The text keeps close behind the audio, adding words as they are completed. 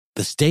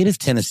The state of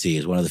Tennessee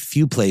is one of the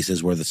few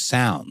places where the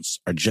sounds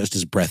are just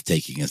as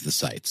breathtaking as the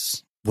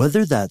sights.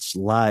 Whether that's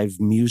live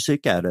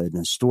music at an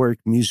historic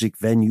music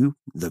venue,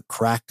 the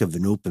crack of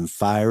an open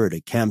fire at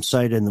a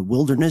campsite in the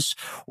wilderness,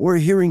 or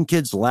hearing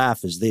kids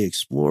laugh as they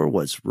explore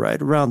what's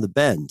right around the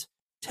bend,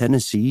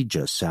 Tennessee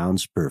just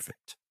sounds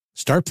perfect.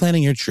 Start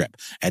planning your trip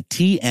at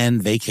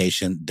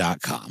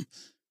tnvacation.com.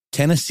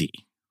 Tennessee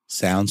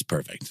sounds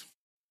perfect.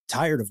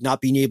 Tired of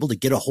not being able to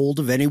get a hold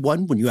of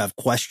anyone when you have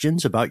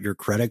questions about your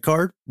credit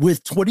card?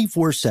 With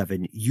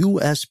 24/7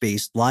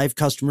 U.S.-based live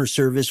customer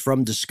service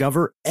from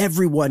Discover,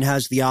 everyone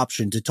has the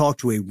option to talk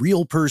to a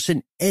real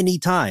person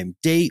anytime,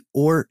 day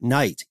or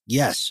night.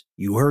 Yes,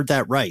 you heard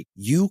that right.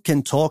 You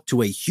can talk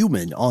to a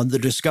human on the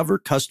Discover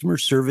customer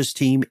service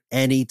team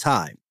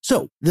anytime.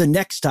 So the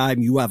next time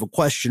you have a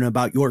question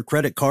about your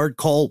credit card,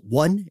 call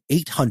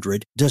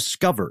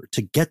 1-800-DISCOVER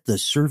to get the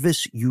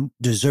service you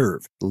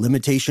deserve.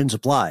 Limitations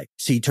apply.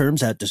 See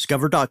terms at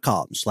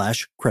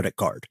discover.com/credit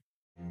card.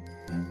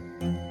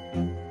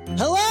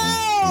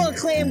 Hello,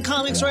 acclaimed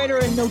comics writer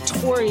and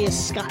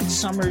notorious Scott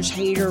Summers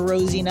hater,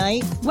 Rosie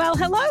Knight. Well,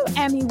 hello,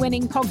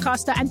 Emmy-winning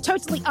podcaster and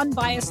totally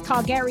unbiased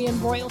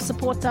Targaryen royal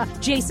supporter,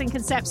 Jason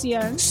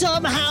Concepcion.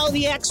 Somehow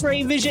the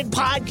X-Ray Vision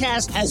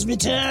podcast has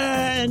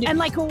returned. And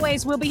like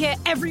always, we'll be here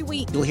every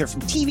week. You'll hear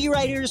from TV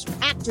writers,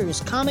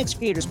 actors, comics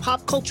creators,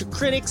 pop culture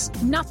critics.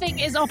 Nothing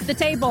is off the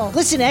table.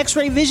 Listen to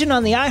X-Ray Vision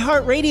on the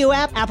iHeartRadio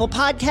app, Apple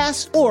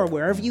Podcasts, or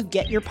wherever you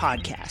get your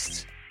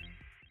podcasts.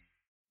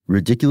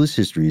 Ridiculous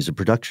History is a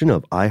production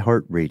of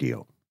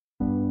iHeartRadio.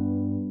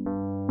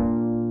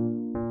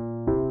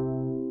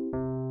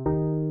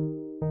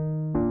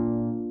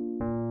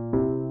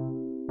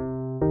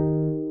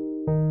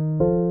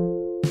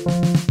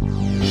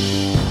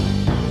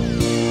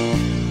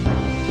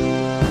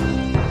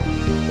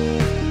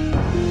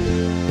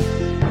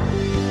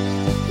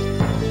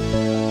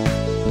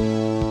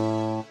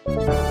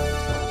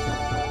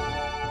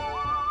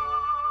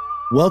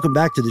 Welcome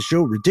back to the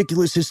show,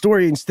 Ridiculous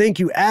Historians. Thank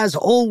you, as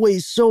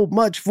always, so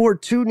much for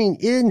tuning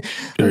in.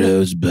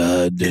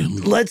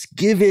 Rosebud. Let's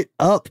give it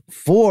up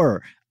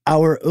for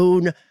our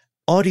own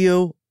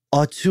audio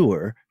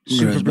auteur,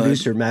 super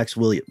producer Max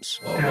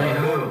Williams.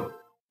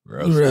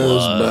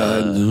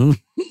 Rosebud.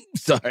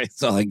 Sorry,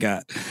 that's all I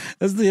got.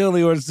 That's the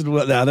only Orson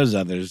Welles. No, there's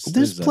others.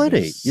 There's plenty.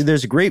 Others.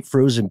 There's a great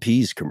frozen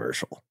peas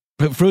commercial.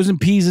 But Frozen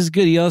Peas is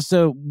good. He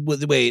also,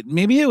 wait,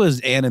 maybe it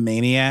was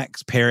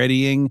Animaniacs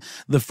parodying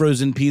the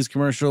Frozen Peas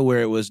commercial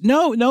where it was,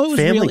 no, it was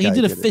real. He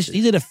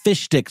did a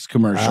fish sticks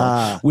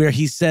commercial where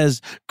he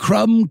says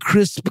crumb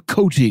crisp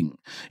coating.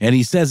 And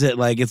he says it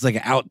like, it's like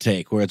an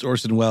outtake where it's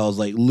Orson Welles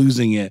like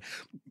losing it.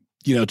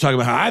 You know, talking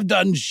about how I've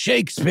done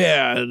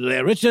Shakespeare,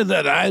 richer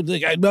than I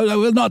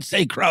will not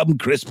say crumb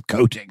crisp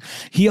coating.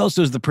 He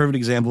also is the perfect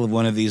example of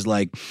one of these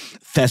like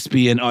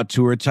thespian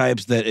auteur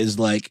types that is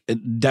like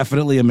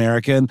definitely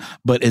American,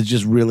 but has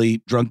just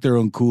really drunk their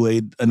own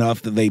Kool-Aid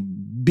enough that they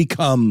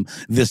become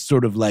this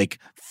sort of like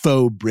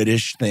faux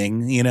British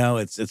thing. You know,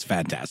 it's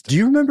fantastic. Do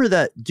you remember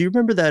that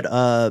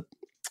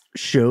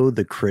show,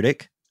 The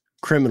Critic?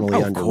 Criminally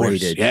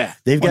underrated. Course, yeah.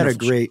 They've got a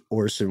great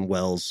Orson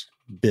Welles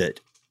bit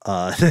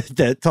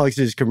that talks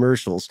to his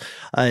commercials.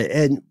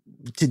 And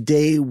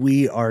today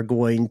we are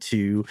going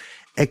to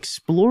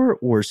explore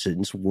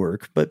Orson's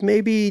work, but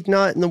maybe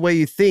not in the way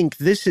you think.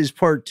 This is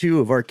part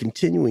 2 of our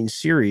continuing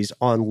series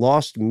on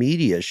lost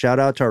media. Shout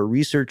out to our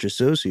research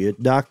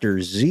associate, Dr.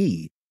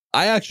 Z.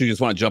 I actually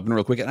just want to jump in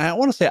real quick. And I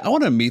want to say, I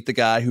want to meet the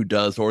guy who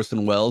does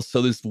Orson Welles.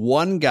 So there's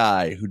one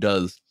guy who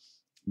does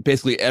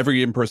basically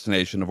every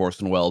impersonation of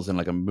Orson Welles in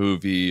like a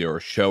movie or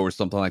a show or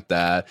something like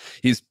that.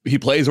 He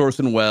plays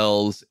Orson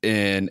Welles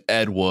in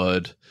Ed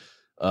Wood,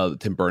 the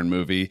Tim Burton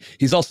movie.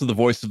 He's also the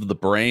voice of the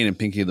Brain in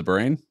Pinky and the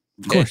Brain.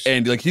 Of course.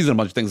 And like he's in a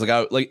bunch of things.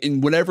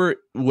 Whenever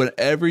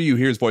you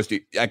hear his voice,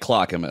 I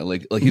clock him.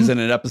 Like he's in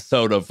an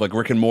episode of like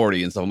Rick and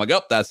Morty and stuff. I'm like,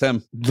 oh, that's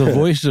him. The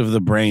voice of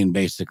the Brain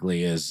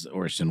basically is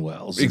Orson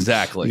Welles.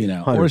 Exactly. And, you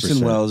know, 100%.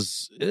 Orson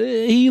Welles,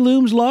 he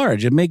looms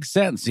large. It makes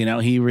sense. You know,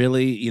 he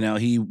really,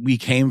 we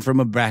came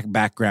from a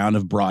background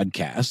of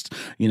broadcast,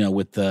 you know,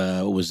 with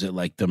was it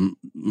like the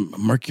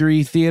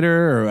Mercury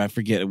Theater, or I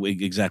forget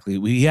exactly.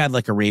 We had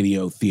like a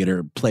radio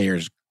theater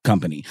players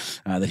company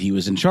that he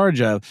was in charge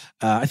of.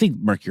 I think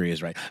Mercury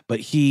is right. But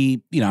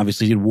he,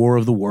 obviously did War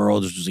of the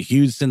Worlds, which was a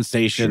huge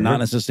sensation, not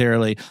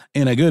necessarily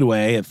in a good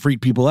way. It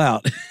freaked people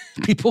out.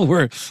 People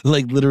were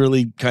like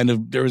literally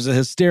there was a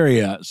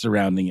hysteria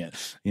surrounding it,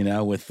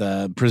 with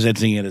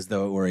presenting it as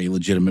though it were a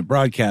legitimate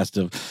broadcast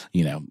of,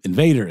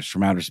 invaders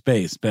from outer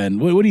space. Ben,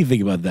 what do you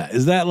think about that?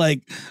 Is that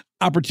like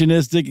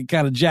opportunistic and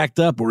kind of jacked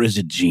up, or is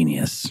it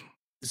genius?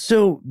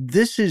 So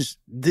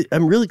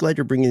I'm really glad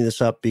you're bringing this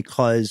up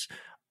because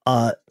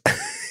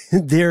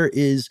there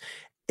is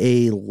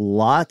a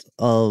lot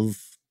of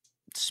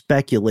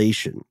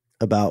speculation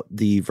about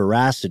the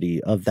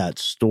veracity of that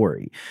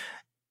story.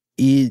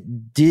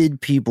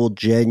 Did people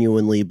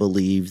genuinely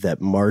believe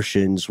that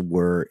Martians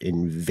were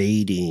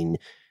invading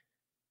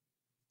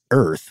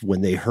Earth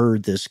when they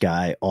heard this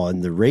guy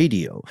on the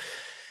radio?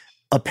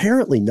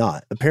 Apparently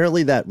not.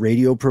 Apparently that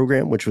radio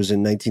program, which was in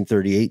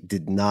 1938,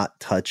 did not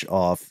touch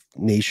off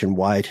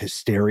nationwide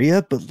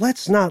hysteria, but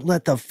let's not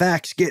let the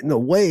facts get in the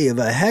way of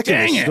a heck of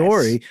a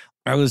story.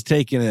 I was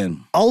taken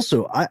in.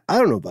 Also, I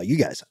don't know about you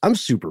guys. I'm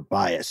super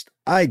biased.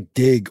 I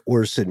dig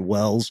Orson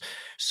Welles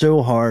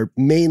so hard,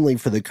 mainly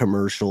for the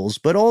commercials,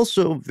 but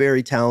also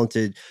very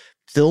talented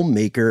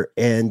filmmaker.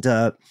 And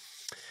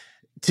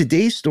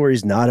today's story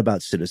is not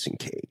about Citizen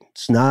Kane.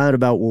 It's not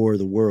about War of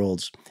the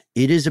Worlds.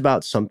 It is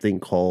about something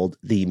called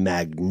the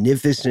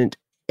Magnificent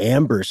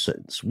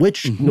Ambersons,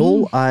 which,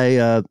 Noel,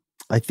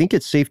 I think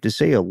it's safe to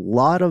say a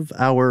lot of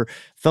our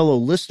fellow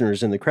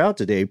listeners in the crowd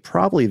today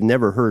probably have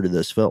never heard of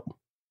this film.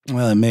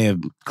 Well, it may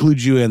have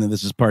clued you in that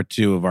this is part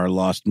 2 of our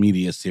Lost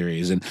Media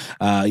series. And,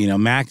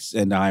 Max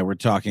and I were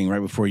talking right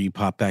before you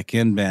popped back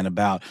in, Ben,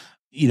 about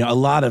a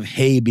lot of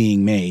hay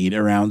being made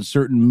around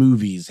certain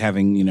movies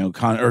having,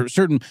 or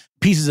certain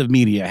pieces of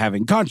media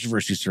having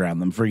controversy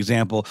surround them. For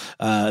example,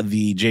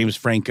 the James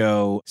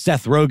Franco,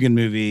 Seth Rogen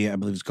movie, I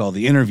believe it's called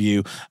The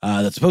Interview,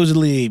 that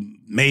supposedly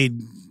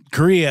made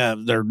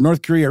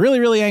North Korea really,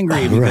 really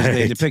angry because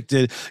they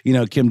depicted,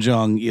 Kim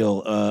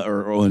Jong-il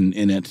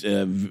in it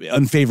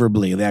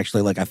unfavorably. They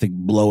actually, I think,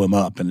 blow him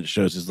up, and it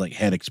shows his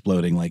head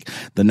exploding like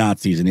the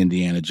Nazis in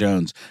Indiana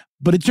Jones.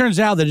 But it turns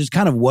out that it just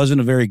kind of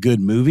wasn't a very good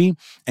movie.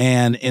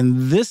 And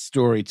in this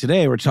story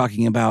today, we're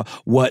talking about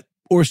what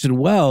Orson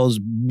Welles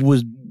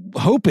was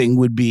hoping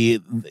would be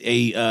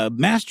a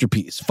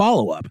masterpiece,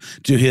 follow-up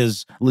to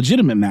his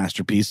legitimate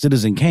masterpiece,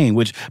 Citizen Kane,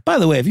 which, by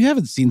the way, if you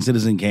haven't seen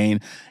Citizen Kane,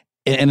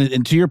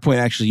 and to your point,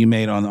 actually, you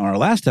made on our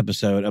last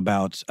episode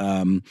about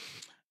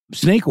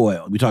snake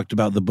oil. We talked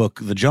about the book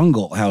The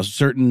Jungle, how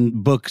certain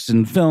books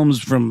and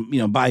films from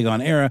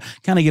bygone era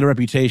kind of get a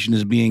reputation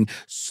as being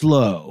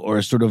slow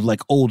or sort of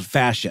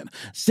old-fashioned.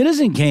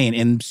 Citizen Kane,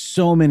 in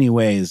so many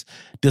ways,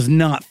 does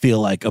not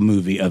feel like a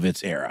movie of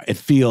its era. It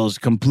feels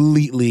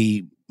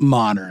completely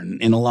modern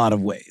in a lot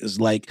of ways,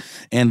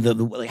 and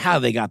the how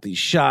they got these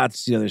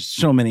shots. There's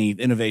so many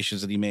innovations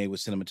that he made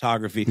with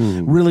cinematography.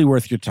 Really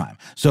worth your time.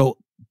 So,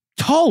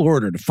 tall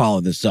order to follow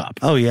this up.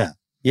 Oh, yeah.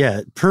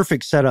 Yeah,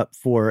 perfect setup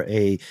for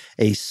a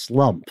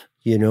slump.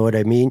 You know what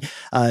I mean?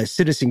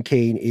 Citizen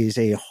Kane is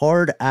a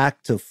hard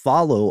act to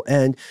follow.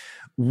 And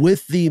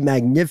with the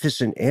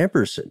Magnificent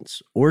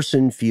Ambersons,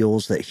 Orson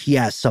feels that he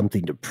has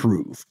something to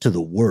prove to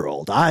the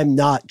world. I'm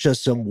not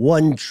just some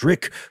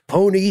one-trick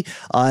pony.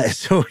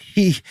 So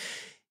he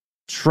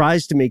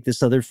tries to make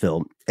this other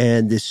film.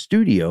 And the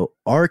studio,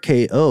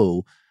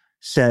 RKO,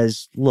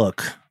 says,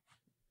 look,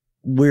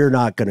 we're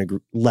not going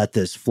to let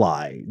this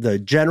fly. The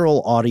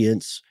general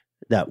audience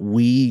that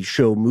we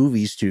show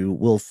movies to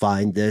will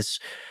find this,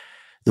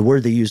 the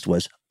word they used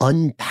was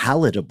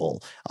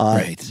unpalatable.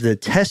 The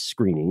test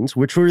screenings,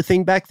 which were a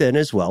thing back then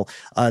as well,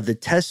 the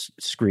test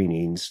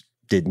screenings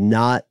did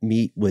not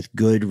meet with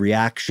good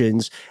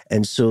reactions.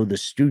 And so the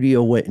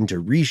studio went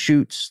into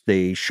reshoots.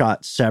 They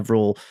shot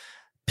several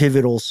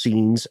pivotal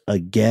scenes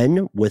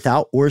again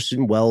without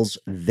Orson Welles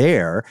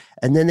there.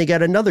 And then they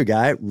got another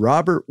guy,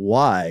 Robert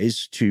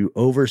Wise, to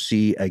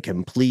oversee a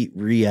complete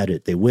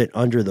re-edit. They went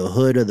under the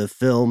hood of the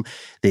film.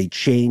 They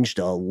changed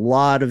a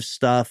lot of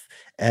stuff,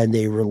 and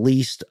they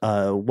released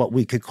what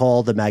we could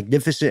call the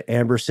Magnificent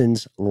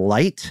Ambersons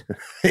Light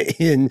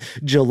in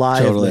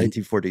July of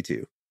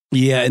 1942.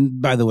 Yeah, and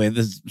by the way,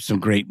 there's some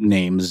great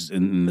names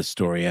in the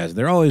story, as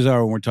there always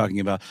are when we're talking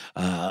about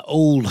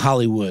old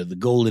Hollywood, the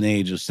golden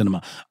age of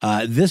cinema.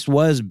 This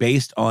was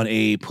based on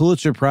a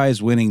Pulitzer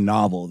Prize-winning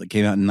novel that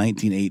came out in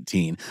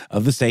 1918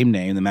 of the same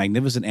name, The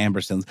Magnificent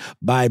Ambersons,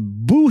 by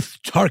Booth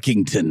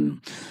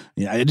Tarkington.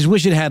 Yeah, I just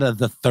wish it had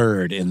the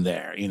third in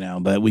there,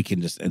 but we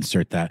can just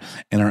insert that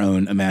in our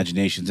own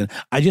imaginations. And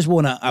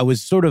I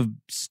was sort of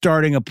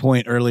starting a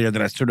point earlier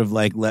that I sort of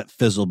let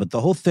fizzle, but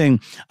the whole thing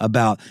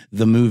about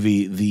the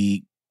movie, the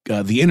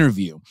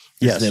Interview,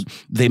 is that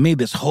they made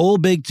this whole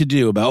big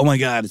to-do about, oh my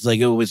God, it's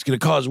it's going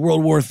to cause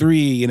World War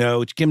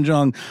III, Kim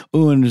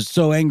Jong-un is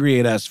so angry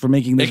at us for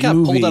making this movie.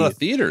 It got pulled out of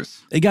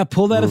theaters. It got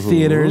pulled out of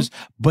theaters,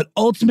 but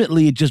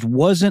ultimately it just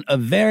wasn't a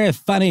very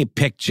funny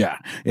picture.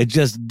 It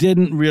just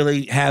didn't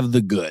really have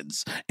the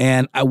goods.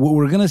 And what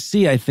we're going to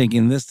see, I think,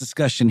 in this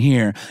discussion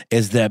here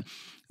is that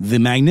the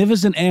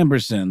Magnificent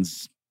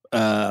Ambersons,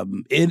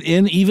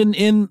 even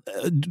in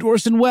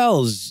Orson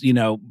Welles,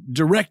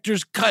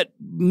 director's cut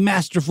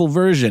masterful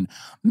version,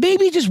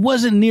 maybe just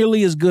wasn't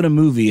nearly as good a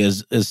movie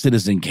as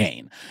Citizen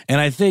Kane. And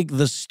I think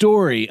the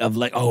story of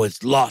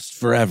it's lost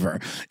forever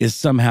is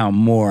somehow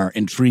more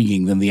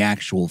intriguing than the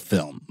actual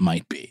film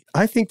might be.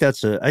 I think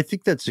that's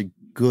a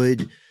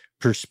good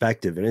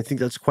perspective, and I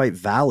think that's quite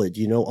valid.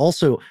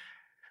 Also,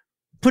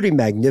 putting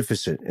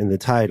magnificent in the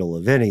title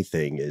of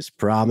anything is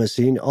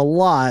promising a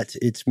lot.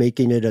 It's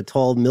making it a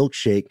tall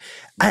milkshake.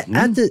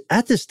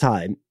 At this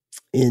time,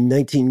 in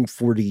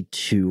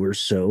 1942 or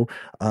so,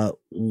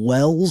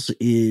 Welles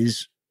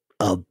is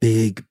a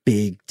big,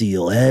 big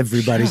deal.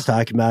 Everybody's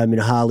talking about him in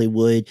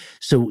Hollywood.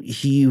 So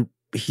he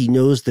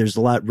knows there's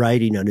a lot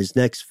riding on his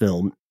next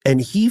film. And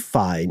he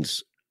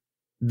finds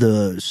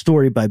the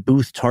story by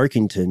Booth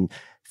Tarkington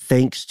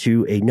thanks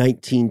to a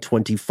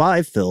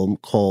 1925 film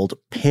called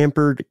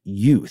Pampered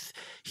Youth.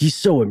 He's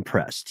so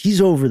impressed. He's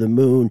over the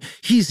moon.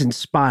 He's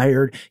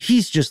inspired.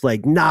 He's just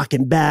like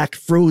knocking back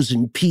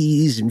frozen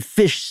peas and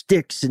fish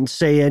sticks and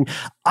saying,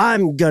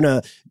 I'm going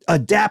to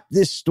adapt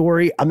this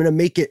story. I'm going to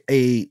make it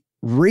a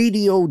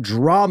radio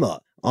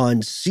drama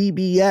on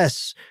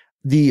CBS.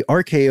 The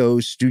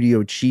RKO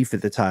studio chief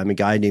at the time, a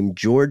guy named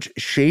George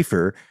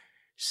Schaefer,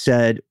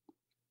 said,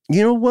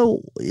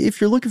 well,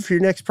 if you're looking for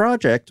your next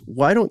project,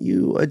 why don't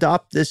you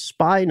adopt this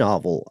spy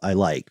novel I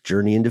like,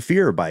 Journey into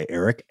Fear by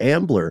Eric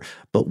Ambler?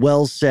 But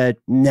Wells said,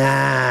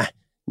 nah,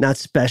 not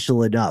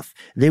special enough.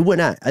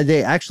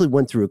 They actually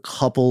went through a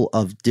couple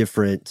of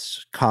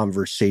different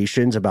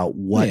conversations about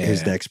what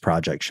his next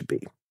project should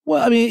be.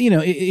 Well, I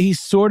mean, he's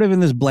sort of in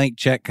this blank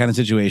check kind of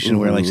situation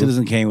where like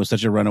Citizen Kane was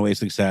such a runaway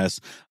success.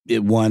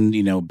 It won,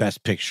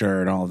 Best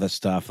Picture and all of this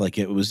stuff. Like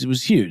it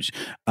was huge.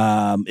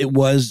 It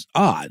was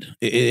odd.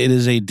 It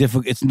is a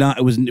difficult,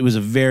 it was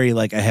a very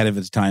like ahead of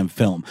its time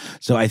film.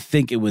 So I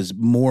think it was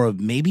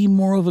maybe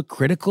more of a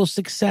critical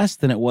success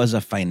than it was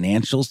a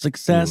financial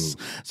success.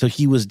 So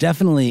he was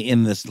definitely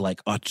in this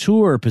like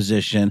auteur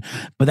position,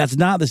 but that's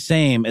not the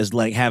same as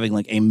like having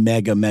like a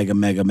mega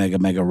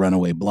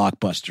runaway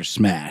blockbuster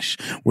smash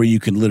where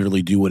you can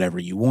literally do whatever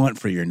you want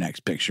for your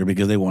next picture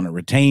because they want to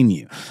retain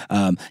you.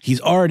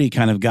 He's already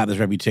kind of got this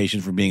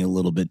reputation for being a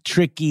little bit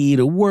tricky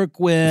to work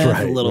with,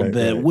 a little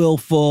bit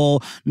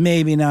willful,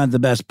 maybe not the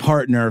best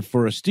partner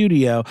for a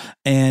studio.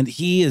 And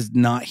he is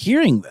not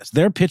hearing this.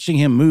 They're pitching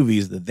him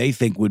movies that they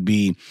think would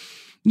be,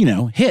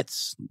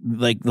 hits,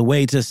 like The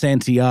Way to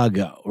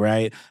Santiago,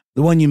 right?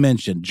 The one you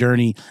mentioned,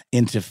 Journey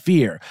into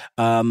Fear.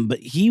 But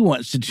he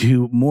wants to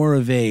do more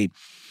of a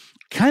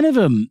kind of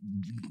a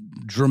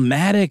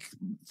dramatic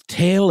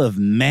tale of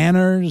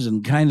manners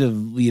and kind of,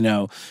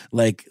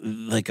 like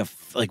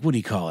what do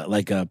you call it?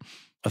 Like a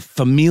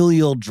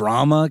familial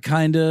drama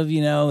kind of,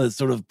 that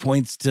sort of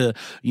points to,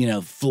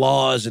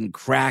 flaws and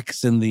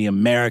cracks in the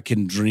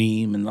American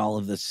dream and all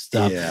of this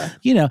stuff.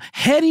 Yeah.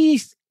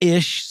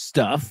 Heady-ish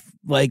stuff,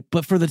 like,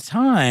 but for the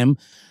time,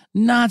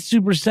 not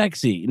super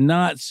sexy,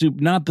 not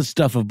the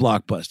stuff of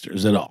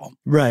blockbusters at all.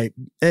 Right.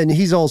 And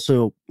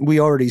we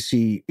already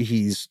see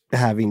he's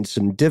having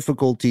some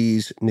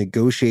difficulties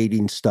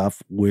negotiating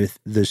stuff with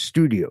the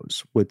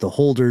studios, with the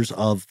holders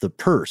of the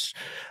purse.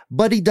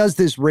 But he does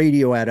this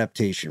radio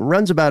adaptation,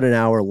 runs about an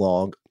hour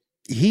long.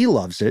 He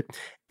loves it.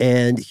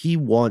 And he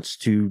wants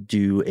to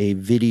do a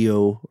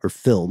video or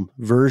film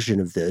version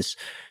of this.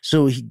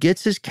 So he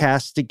gets his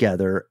cast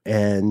together,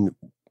 and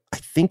I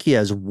think he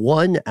has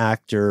one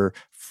actor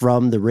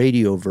from the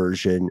radio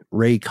version,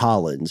 Ray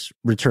Collins,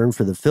 return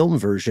for the film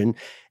version.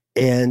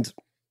 And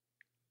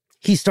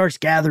he starts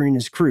gathering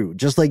his crew,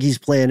 just like he's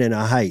planning a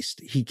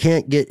heist. He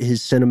can't get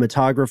his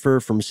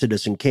cinematographer from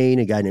Citizen Kane,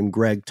 a guy named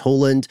Greg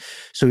Toland.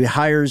 So he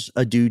hires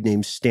a dude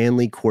named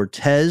Stanley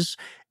Cortez,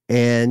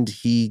 and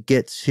he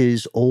gets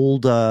his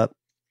old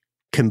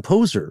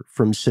composer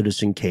from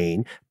Citizen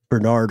Kane,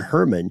 Bernard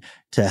Herrmann,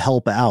 to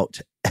help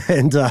out.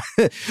 And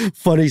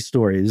funny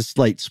story,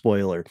 slight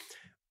spoiler.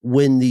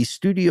 When the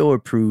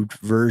studio-approved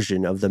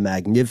version of The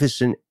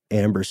Magnificent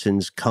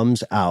Ambersons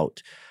comes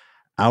out,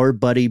 our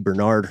buddy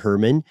Bernard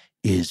Herrmann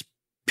is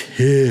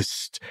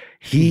pissed.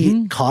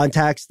 He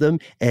contacts them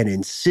and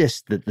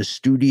insists that the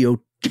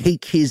studio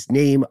take his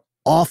name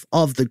off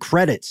of the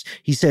credits.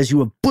 He says, "You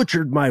have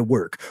butchered my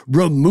work.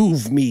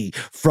 Remove me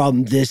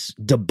from this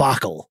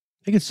debacle."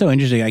 I think it's so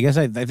interesting. I guess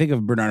I think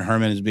of Bernard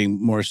Herrmann as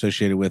being more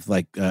associated with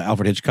like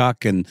Alfred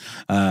Hitchcock and,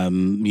 a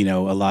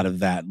lot of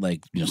that,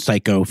 like,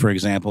 Psycho, for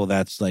example.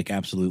 That's like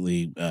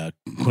absolutely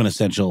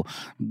quintessential,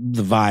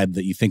 the vibe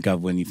that you think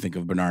of when you think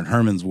of Bernard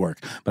Herrmann's work.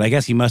 But I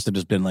guess he must have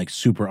just been like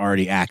super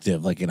already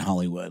active, like in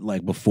Hollywood,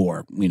 like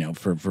before,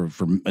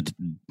 for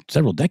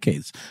several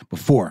decades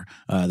before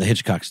the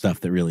Hitchcock stuff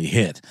that really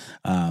hit.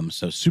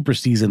 So super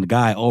seasoned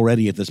guy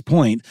already at this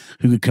point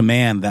who could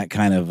command that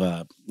kind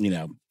of,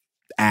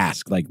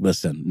 ask, like,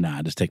 listen,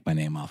 just take my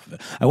name off of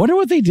it. I wonder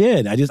what they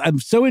did. I'm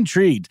so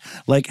intrigued.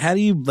 Like, how do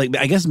you, like,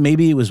 I guess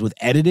maybe it was with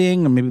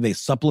editing, or maybe they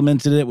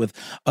supplemented it with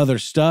other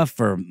stuff,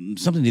 or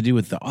something to do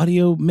with the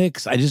audio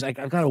mix. I've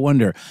got to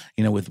wonder,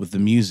 with the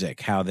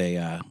music, how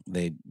they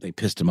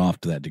pissed him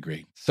off to that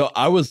degree. So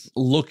I was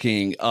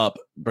looking up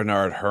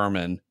Bernard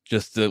Herrmann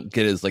just to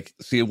get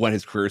see when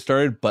his career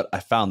started, but I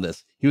found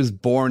this. He was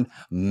born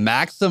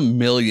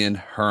Maximilian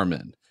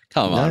Herrmann.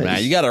 Come on,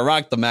 man. You got to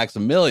rock the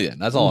Maximilian.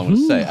 That's all I'm going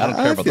to say. I don't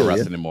care about the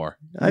rest anymore.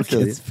 I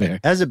feel you.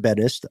 Fair. As a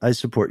Benist, I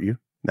support you,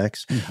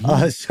 Max.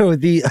 So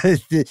the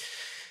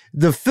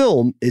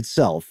film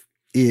itself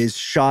is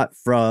shot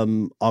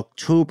from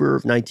October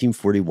of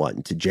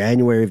 1941 to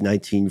January of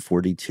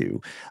 1942.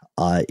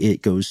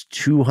 It goes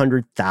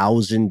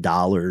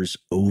 $200,000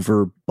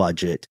 over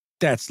budget.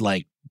 That's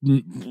like,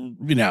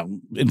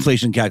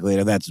 inflation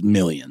calculator, that's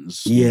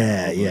millions.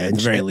 Yeah. At the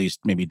very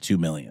least, maybe 2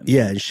 million.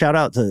 Yeah, and shout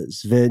out to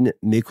Sven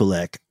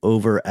Mikulek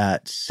over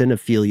at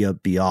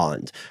Cinephilia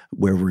Beyond,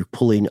 where we're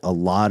pulling a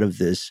lot of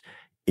this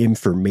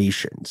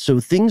information. So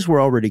things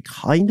were already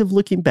kind of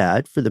looking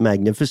bad for the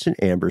magnificent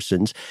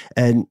Ambersons.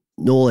 And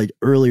Noel had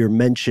earlier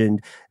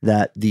mentioned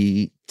that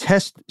the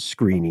test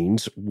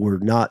screenings were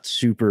not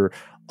super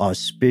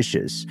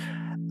auspicious.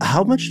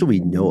 How much do we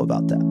know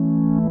about that?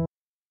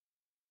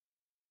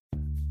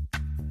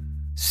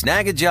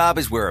 Snag a Job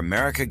is where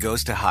America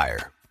goes to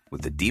hire,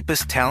 with the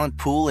deepest talent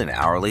pool in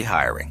hourly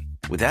hiring.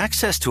 With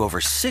access to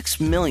over 6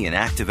 million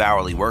active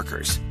hourly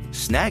workers,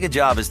 Snag a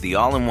Job is the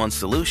all-in-one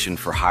solution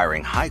for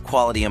hiring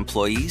high-quality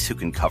employees who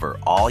can cover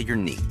all your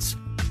needs.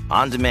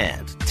 On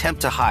demand, temp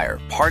to hire,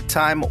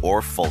 part-time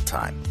or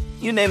full-time.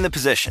 You name the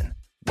position.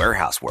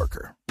 Warehouse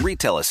worker,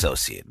 retail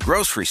associate,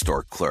 grocery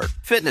store clerk,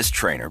 fitness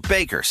trainer,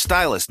 baker,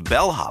 stylist,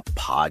 bellhop,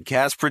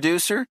 podcast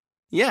producer.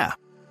 Yeah,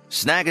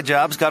 Snag a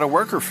Job's got a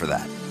worker for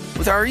that.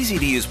 With our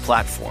easy-to-use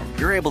platform,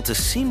 you're able to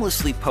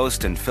seamlessly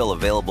post and fill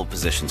available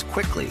positions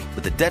quickly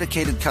with a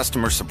dedicated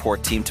customer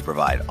support team to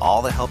provide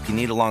all the help you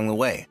need along the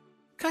way.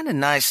 Kind of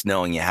nice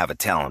knowing you have a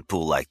talent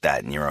pool like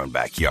that in your own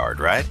backyard,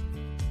 right?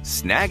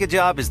 Snag a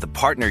Job is the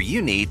partner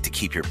you need to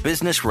keep your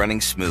business running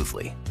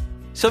smoothly.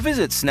 So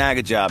visit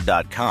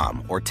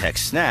snagajob.com or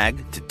text snag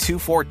to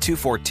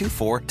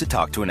 242424 to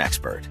talk to an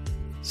expert.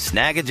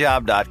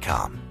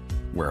 Snagajob.com,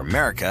 where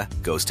America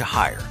goes to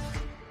hire.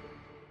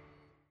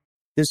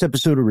 This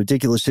episode of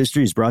Ridiculous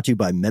History is brought to you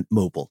by Mint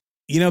Mobile.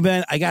 You know,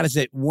 Ben, I got to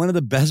say, one of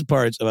the best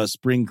parts about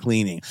spring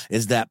cleaning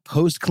is that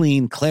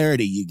post-clean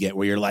clarity you get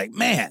where you're like,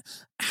 man,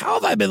 how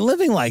have I been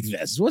living like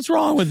this? What's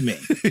wrong with me?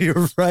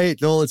 You're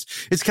right, Noel.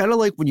 It's kind of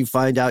like when you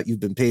find out you've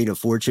been paying a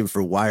fortune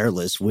for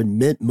wireless when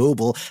Mint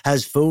Mobile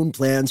has phone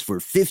plans for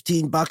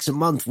 $15 a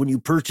month when you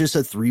purchase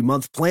a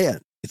 3-month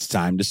plan. It's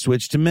time to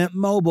switch to Mint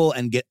Mobile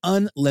and get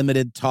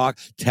unlimited talk,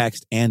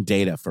 text, and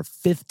data for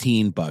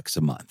 $15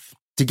 a month.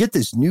 To get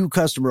this new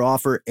customer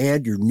offer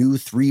and your new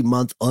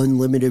 3-month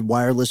unlimited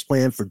wireless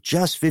plan for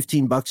just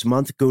 $15 a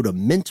month, go to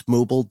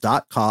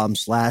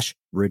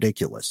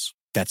mintmobile.com/ridiculous.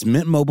 That's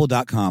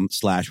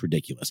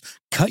mintmobile.com/ridiculous.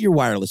 Cut your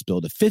wireless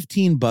bill to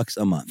 $15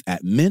 a month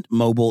at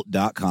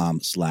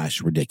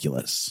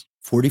mintmobile.com/ridiculous.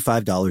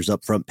 $45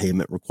 upfront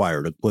payment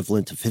required,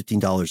 equivalent to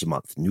 $15 a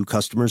month. New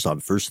customers on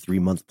first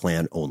 3-month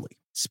plan only.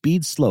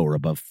 Speed slower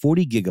above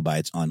 40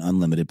 gigabytes on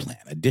unlimited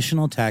plan.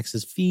 Additional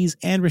taxes, fees,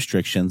 and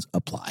restrictions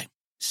apply.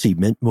 See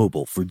Mint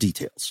Mobile for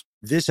details.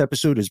 This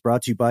episode is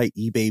brought to you by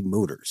eBay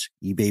Motors.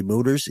 eBay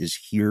Motors is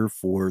here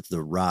for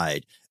the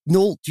ride.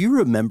 Noel, do you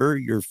remember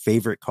your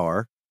favorite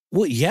car?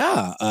 Well,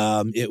 yeah.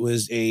 It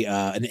was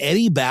an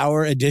Eddie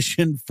Bauer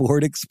edition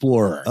Ford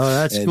Explorer. Oh,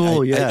 that's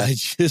cool, yeah. I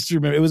just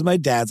remember, it was my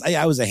dad's.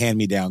 I was a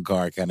hand-me-down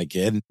car kind of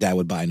kid. Dad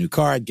would buy a new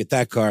car, I'd get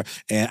that car.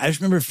 And I just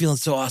remember feeling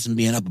so awesome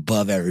being up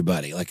above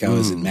everybody, like I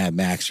was in Mad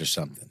Max or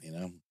something, you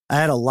know? I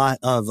had a lot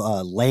of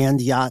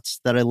land yachts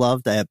that I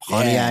loved. I had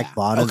Pontiac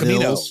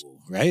Bonnevilles.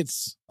 Right?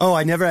 Oh,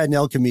 I never had an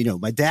El Camino.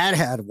 My dad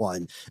had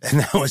one, and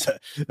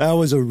that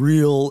was a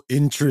real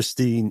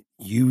interesting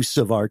use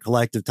of our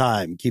collective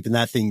time, keeping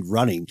that thing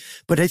running.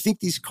 But I think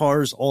these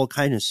cars all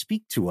kind of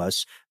speak to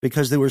us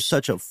because they were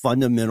such a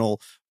fundamental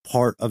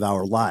part of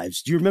our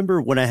lives. Do you remember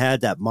when I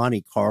had that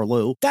Monte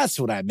Carlo? That's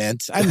what I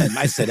meant.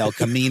 I said El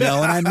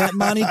Camino, and I meant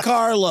Monte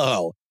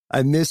Carlo.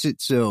 I miss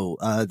it so.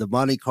 The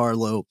Monte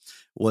Carlo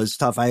was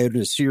tough. I had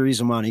a series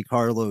of Monte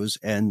Carlos,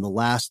 and the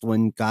last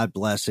one, God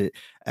bless it,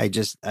 I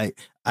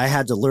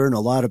had to learn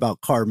a lot about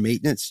car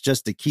maintenance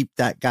just to keep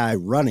that guy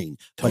running.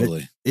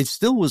 Totally. But it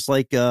still was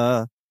like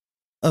a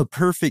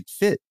perfect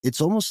fit. It's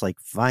almost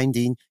like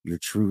finding your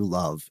true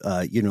love.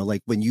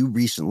 Like when you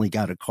recently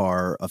got a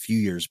car a few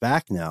years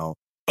back now.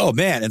 Oh,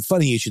 man. And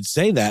funny you should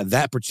say that.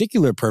 That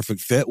particular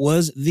perfect fit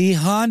was the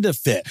Honda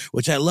Fit,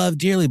 which I love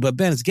dearly. But,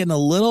 Ben, it's getting a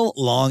little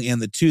long in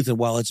the tooth. And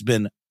while it's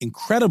been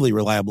incredibly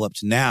reliable up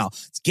to now,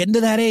 it's getting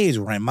to that age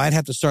where I might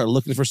have to start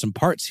looking for some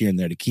parts here and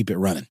there to keep it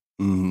running.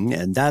 Mm-hmm.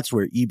 And that's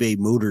where eBay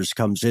Motors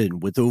comes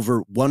in. With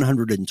over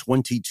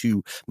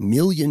 122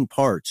 million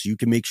parts, you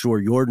can make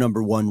sure your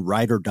number one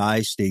ride or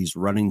die stays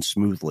running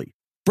smoothly.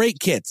 Brake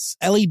kits,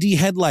 LED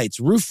headlights,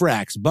 roof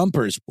racks,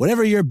 bumpers,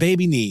 whatever your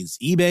baby needs,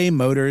 eBay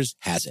Motors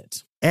has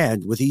it.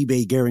 And with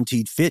eBay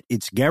Guaranteed Fit,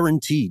 it's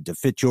guaranteed to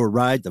fit your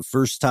ride the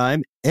first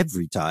time,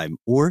 every time,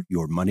 or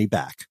your money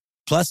back.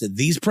 Plus, at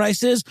these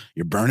prices,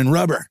 you're burning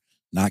rubber,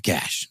 not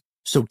cash.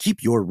 So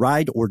keep your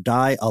ride or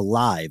die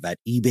alive at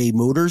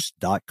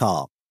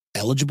ebaymotors.com.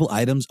 Eligible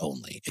items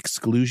only.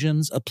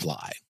 Exclusions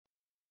apply.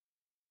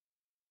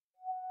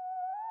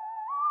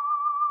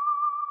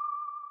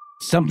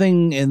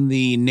 Something in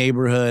the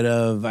neighborhood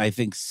of, I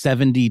think,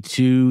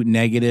 72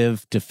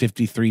 negative to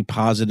 53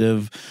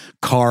 positive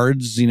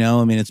cards,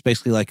 I mean, it's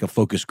basically like a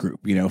focus group,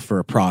 for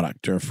a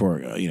product or for,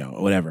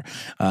 whatever.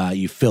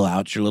 You fill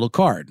out your little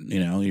card,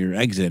 your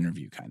exit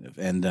interview kind of.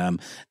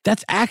 And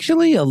that's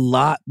actually a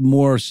lot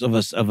more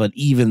of an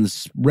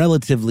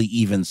relatively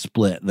even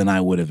split than I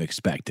would have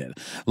expected.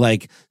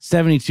 Like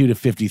 72 to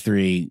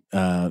 53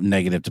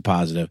 negative to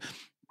positive.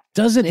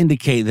 doesn't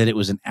indicate that it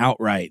was an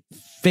outright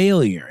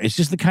failure. It's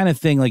just the kind of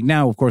thing, like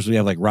now, of course, we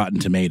have like Rotten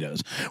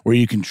Tomatoes, where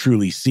you can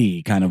truly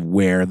see kind of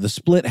where the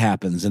split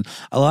happens. And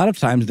a lot of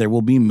times there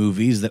will be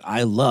movies that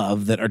I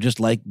love that are just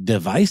like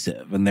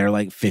divisive, and they're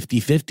like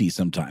 50-50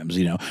 sometimes,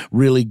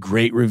 really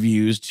great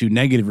reviews to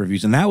negative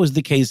reviews. And that was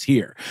the case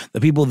here.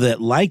 The people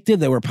that liked it,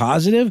 that were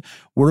positive,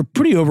 were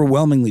pretty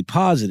overwhelmingly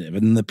positive.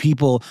 And the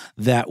people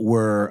that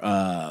were,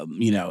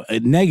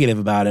 negative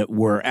about it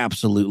were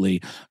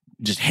absolutely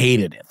just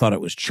hated it, thought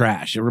it was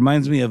trash. It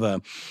reminds me of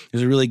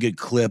there's a really good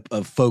clip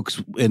of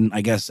folks in,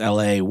 I guess,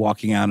 LA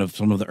walking out of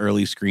some of the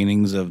early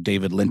screenings of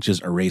David Lynch's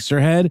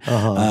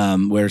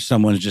Eraserhead, where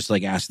someone's just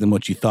like asking them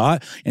what you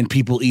thought. And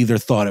people either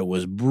thought it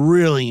was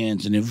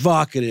brilliant and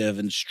evocative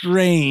and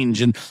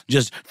strange and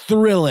just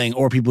thrilling,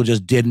 or people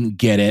just didn't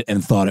get it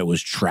and thought it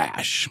was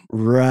trash.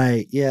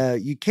 Right. Yeah.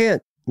 You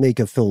can't make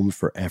a film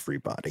for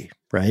everybody,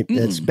 right?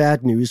 It's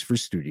bad news for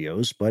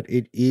studios, but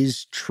it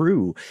is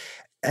true.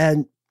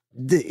 And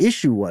the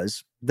issue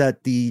was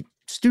that the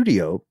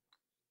studio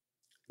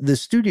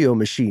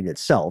machine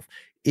itself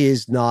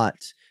is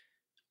not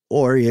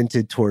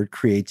oriented toward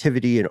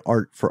creativity and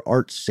art for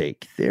art's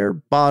sake. They're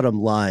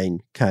bottom line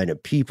kind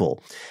of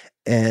people.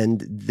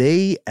 And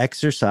they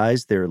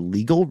exercise their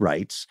legal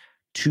rights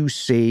to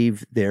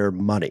save their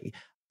money.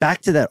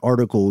 Back to that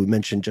article we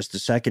mentioned just a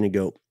second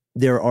ago,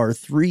 there are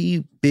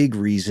 3 big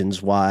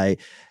reasons why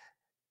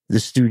the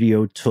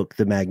studio took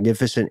the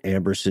Magnificent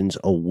Ambersons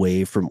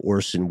away from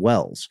Orson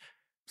Welles.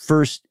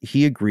 First,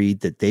 he agreed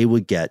that they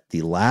would get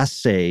the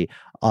last say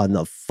on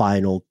the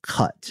final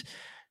cut.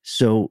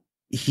 So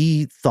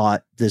he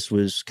thought this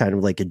was kind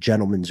of like a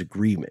gentleman's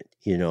agreement.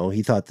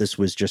 He thought this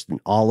was just an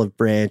olive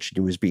branch and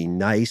he was being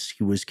nice.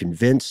 He was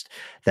convinced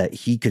that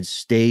he could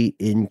stay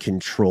in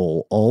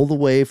control all the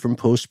way from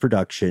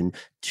post-production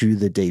to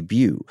the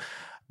debut.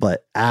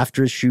 But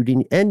after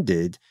shooting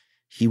ended,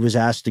 he was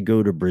asked to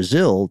go to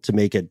Brazil to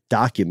make a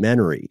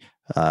documentary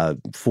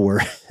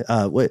for,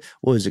 what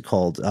was it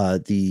called?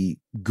 The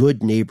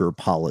Good Neighbor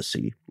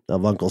Policy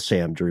of Uncle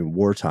Sam during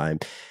wartime.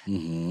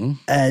 Mm-hmm.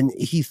 And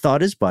he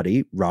thought his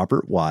buddy,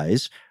 Robert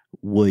Wise,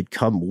 would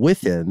come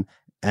with him,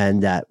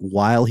 and that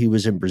while he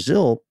was in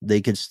Brazil,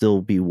 they could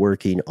still be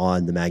working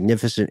on the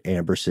Magnificent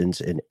Ambersons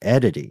and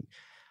editing.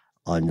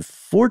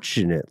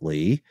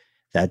 Unfortunately,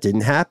 that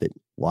didn't happen.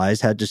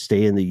 Wise had to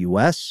stay in the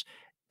U.S.,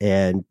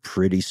 and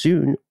pretty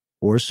soon,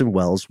 Orson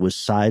Welles was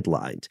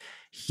sidelined.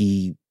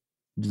 He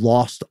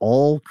lost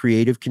all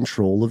creative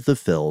control of the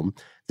film.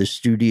 The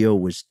studio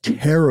was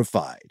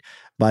terrified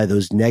by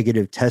those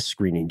negative test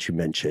screenings you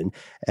mentioned,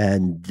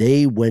 and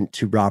they went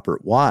to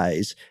Robert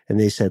Wise and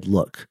they said,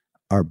 look,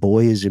 our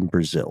boy is in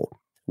Brazil.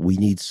 We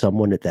need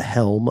someone at the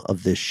helm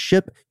of this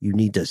ship. You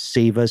need to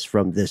save us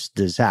from this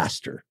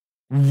disaster.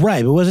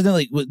 Right, but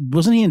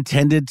wasn't he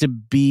intended to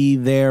be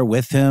there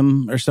with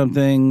him or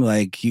something?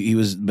 Like he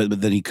was,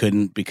 but then he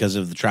couldn't because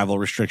of the travel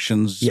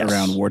restrictions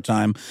around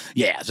wartime.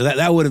 Yeah, so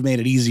that would have made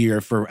it easier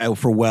for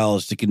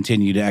Welles to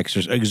continue to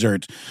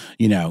exert,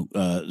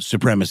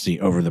 supremacy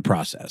over the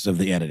process of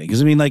the editing.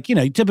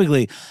 Because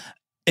typically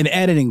an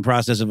editing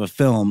process of a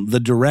film, the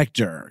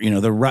director,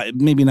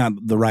 maybe not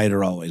the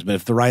writer always, but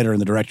if the writer and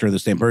the director are the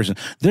same person,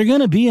 they're going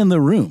to be in the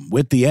room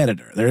with the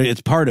editor.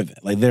 It's part of it.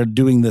 Like they're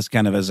doing this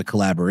kind of as a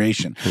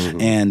collaboration.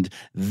 Mm-hmm. And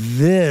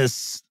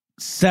this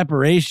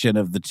separation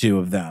of the two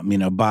of them,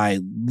 by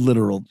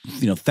literal,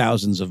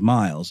 thousands of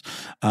miles,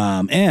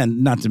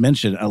 and not to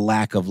mention a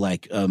lack of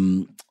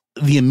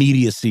the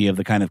immediacy of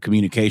the kind of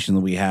communication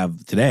that we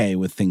have today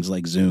with things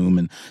like Zoom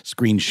and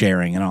screen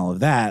sharing and all of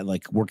that,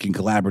 like working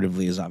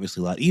collaboratively is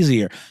obviously a lot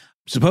easier.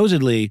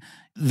 Supposedly,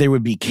 there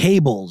would be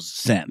cables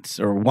sent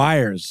or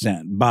wires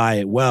sent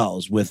by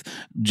Welles with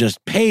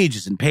just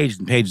pages and pages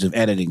and pages of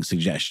editing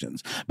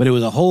suggestions. But it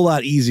was a whole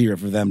lot easier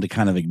for them to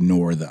kind of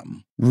ignore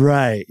them.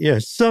 Right. Yeah.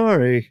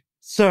 Sorry,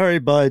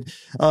 bud.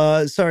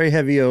 Sorry,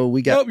 Heavy-O.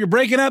 We got... Oh, you're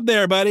breaking up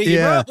there, buddy.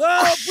 Yeah.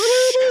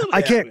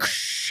 I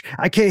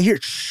can't hear...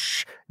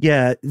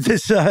 Yeah,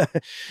 this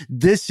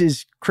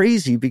is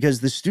crazy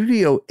because the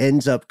studio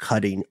ends up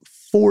cutting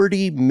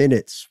 40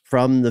 minutes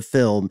from the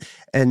film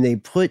and they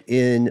put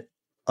in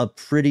a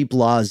pretty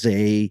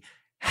blasé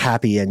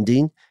happy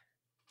ending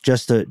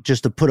just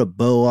to put a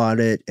bow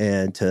on it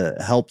and to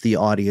help the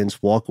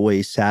audience walk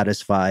away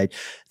satisfied.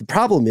 The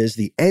problem is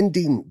the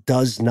ending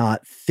does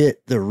not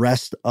fit the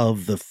rest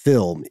of the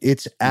film.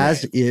 It's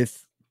as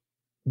if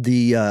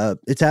the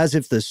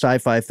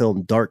sci-fi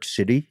film Dark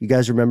City, you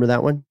guys remember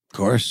that one? Of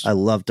course. I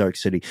love Dark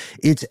City.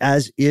 It's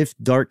as if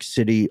Dark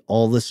City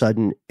all of a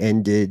sudden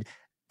ended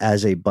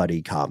as a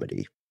buddy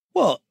comedy.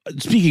 Well,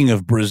 speaking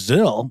of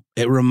Brazil,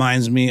 it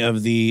reminds me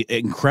of the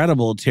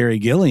incredible Terry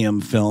Gilliam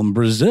film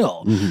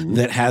Brazil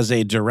that has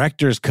a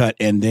director's cut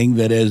ending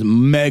that is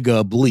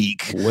mega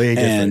bleak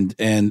and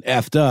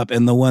effed up.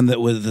 And the one that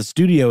the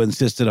studio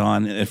insisted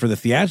on for the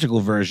theatrical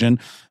version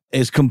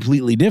is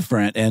completely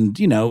different. And,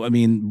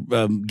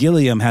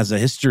 Gilliam has a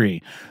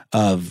history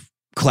of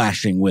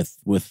clashing with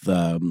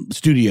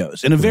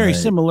studios in a very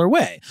similar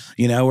way,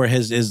 where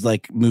his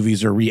like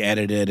movies are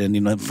re-edited.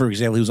 And, for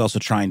example, he was also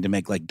trying to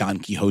make like Don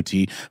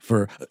Quixote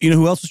for,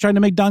 who else was trying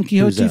to make Don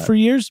Quixote for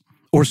years?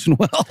 Orson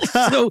Welles.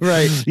 So,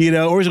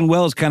 Orson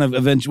Welles kind of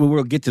eventually,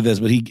 we'll get to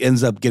this, but he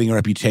ends up getting a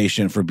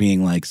reputation for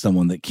being like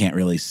someone that can't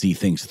really see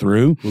things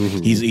through.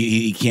 Mm-hmm.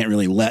 He can't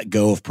really let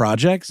go of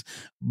projects,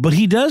 but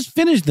he does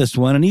finish this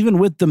one. And even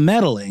with the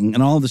meddling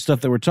and all of the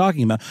stuff that we're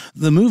talking about,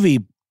 the movie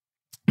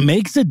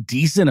makes a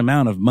decent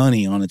amount of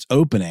money on its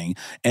opening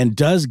and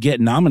does get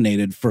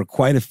nominated for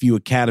quite a few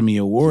Academy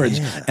Awards.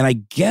 Yeah. And I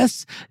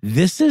guess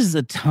this is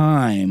the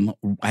time,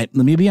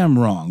 maybe I'm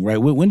wrong, right?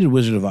 When did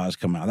Wizard of Oz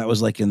come out? That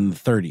was like in the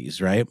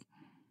 30s, right?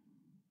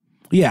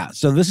 Yeah,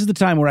 so this is the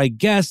time where I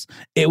guess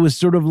it was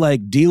sort of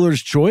like dealer's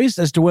choice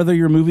as to whether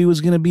your movie was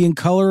going to be in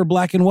color or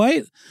black and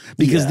white,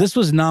 because this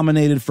was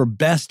nominated for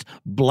Best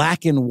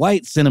Black and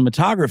White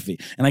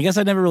Cinematography. And I guess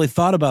I never really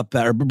thought about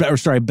that,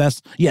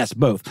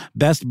 both.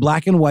 Best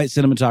Black and White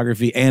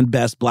Cinematography and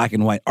Best Black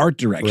and White Art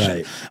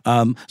Direction.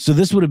 Right. So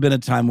this would have been a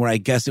time where I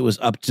guess it was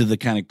up to the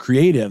kind of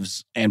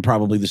creatives and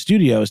probably the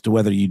studio as to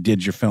whether you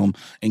did your film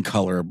in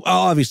color.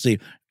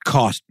 Obviously,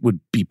 cost would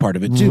be part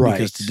of it too,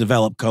 because to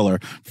develop color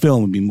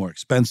film would be more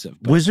expensive.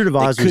 Wizard of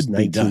Oz is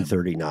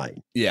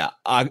 1939. Yeah,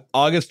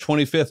 August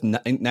 25th,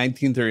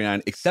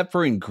 1939, except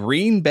for in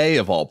Green Bay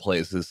of all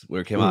places, where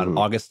it came out on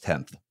August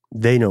 10th.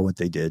 They know what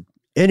they did.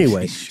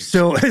 Anyway,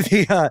 so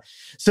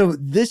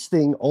this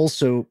thing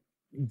also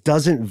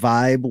doesn't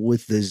vibe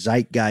with the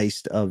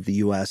zeitgeist of the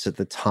U.S. at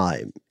the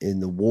time.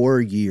 In the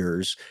war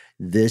years,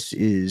 this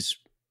is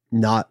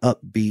not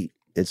upbeat.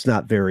 It's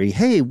not very,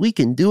 hey, we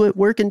can do it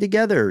working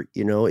together.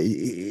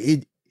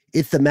 It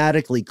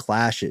thematically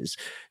clashes.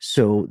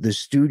 So the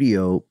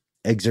studio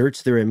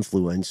exerts their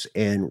influence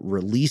and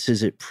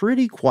releases it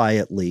pretty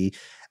quietly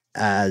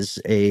as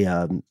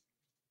a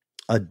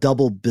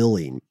double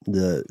billing.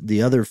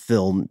 The other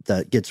film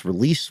that gets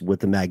released with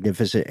the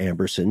Magnificent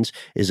Ambersons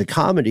is a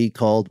comedy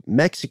called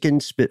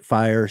Mexican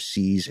Spitfire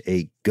Sees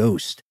a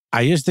Ghost.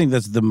 I just think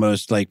that's the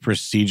most like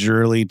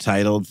procedurally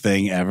titled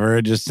thing ever.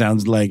 It just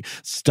sounds like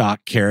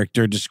stock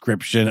character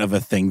description of a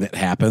thing that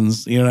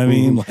happens. You know what I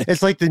mean? Like,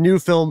 it's like the new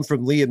film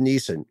from Liam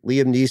Neeson.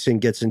 Liam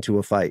Neeson gets into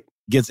a fight,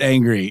 gets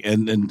angry,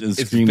 and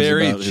it's screams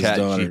very about his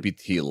daughter.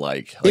 ChatGPT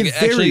like. It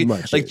very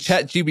much like is.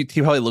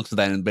 ChatGPT probably looks at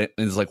that and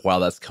is like, "Wow,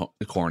 that's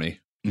corny."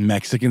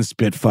 Mexican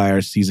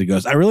Spitfire Sees a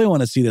Ghost. I really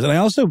want to see this. And I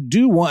also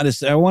do want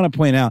to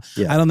point out,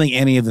 I don't think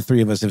any of the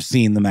three of us have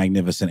seen the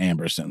Magnificent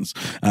Ambersons.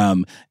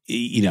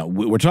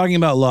 We're talking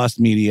about lost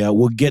media.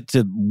 We'll get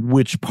to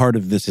which part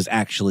of this is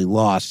actually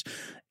lost.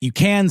 You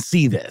can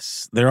see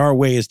this. There are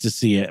ways to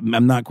see it.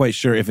 I'm not quite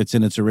sure if it's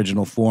in its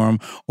original form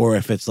or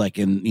if it's like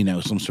in,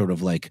 some sort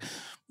of like,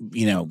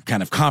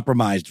 kind of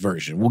compromised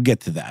version. We'll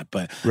get to that.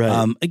 But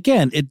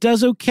again, it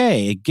does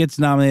okay. It gets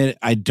nominated.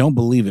 I don't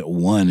believe it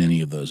won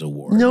any of those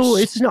awards. No,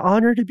 it's an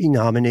honor to be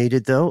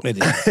nominated, though. It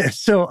is.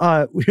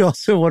 So we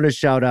also want to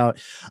shout out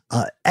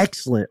an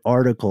excellent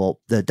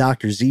article that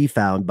Dr. Z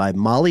found by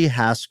Molly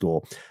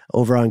Haskell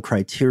over on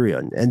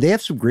Criterion. And they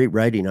have some great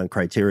writing on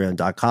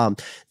Criterion.com.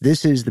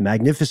 This is The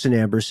Magnificent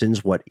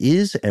Ambersons, What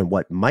Is and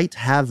What Might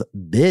Have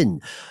Been.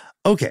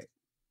 Okay.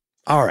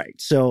 All right.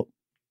 So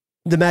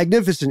The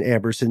Magnificent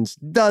Ambersons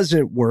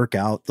doesn't work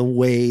out the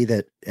way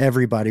that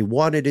everybody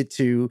wanted it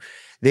to.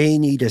 They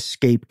need a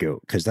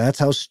scapegoat because that's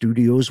how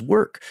studios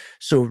work.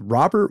 So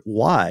Robert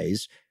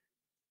Wise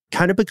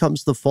kind of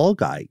becomes the fall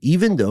guy,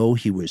 even though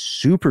he was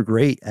super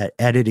great at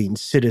editing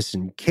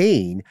Citizen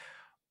Kane.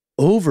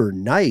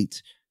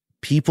 Overnight,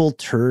 people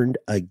turned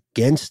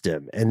against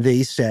him and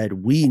they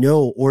said, we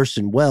know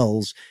Orson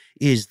Welles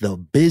is the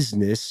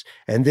business,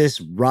 and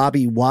this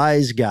Robbie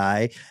Wise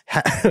guy,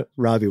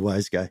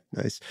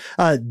 nice.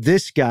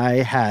 This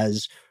guy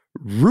has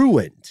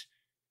ruined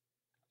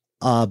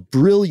a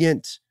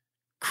brilliant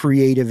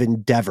creative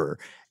endeavor.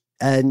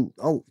 And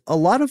a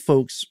lot of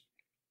folks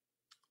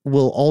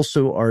will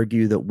also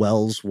argue that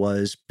Welles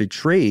was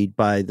betrayed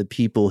by the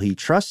people he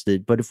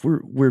trusted. But if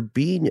we're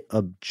being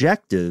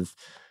objective,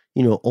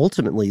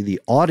 ultimately the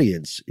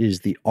audience is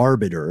the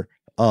arbiter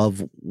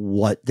of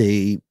what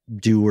they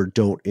do or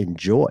don't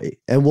enjoy.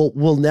 And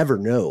we'll never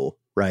know,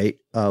 right,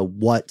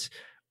 what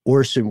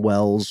Orson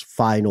Welles'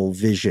 final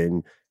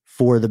vision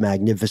for the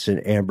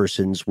Magnificent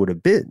Ambersons would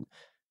have been,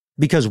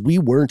 because we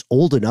weren't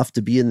old enough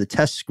to be in the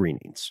test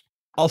screenings.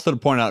 Also to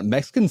point out,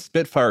 Mexican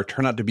Spitfire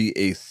turned out to be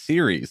a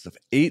series of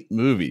 8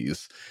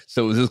 movies.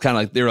 So it was just kind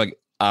of like, they were like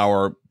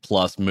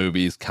hour-plus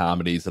movies,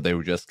 comedies that they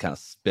would just kind of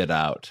spit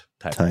out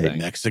type of thing.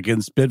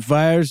 Mexican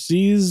Spitfire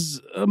Sees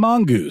a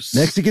Mongoose.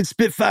 Mexican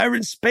Spitfire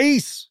in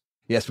space.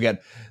 Yes, we got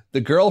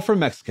The Girl from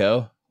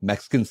Mexico,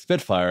 Mexican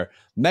Spitfire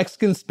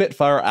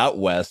Out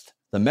West,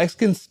 The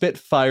Mexican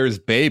Spitfire's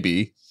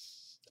Baby,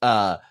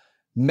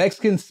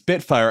 Mexican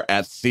Spitfire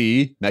at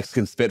sea,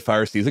 Mexican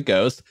Spitfire sees a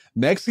ghost,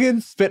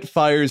 Mexican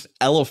Spitfire's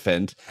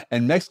elephant,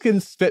 and Mexican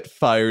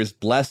Spitfire's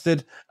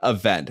blessed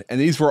event. And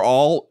these were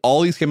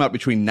all these came out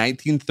between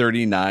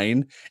 1939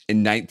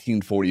 and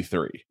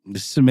 1943.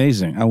 This is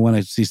amazing. I want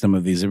to see some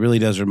of these. It really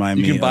does remind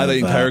me. You can buy the of,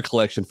 entire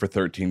collection for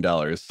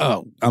 $13.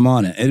 Oh, I'm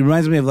on it. It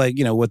reminds me of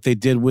what they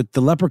did with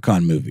the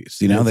Leprechaun movies.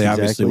 They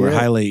obviously were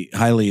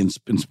highly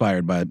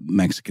inspired by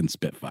Mexican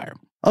Spitfire.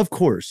 Of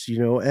course,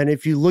 and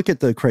if you look at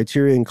the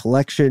Criterion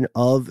collection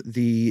of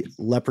the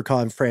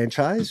Leprechaun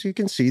franchise, you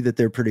can see that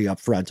they're pretty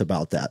upfront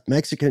about that.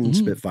 Mexican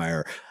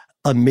Spitfire,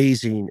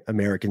 amazing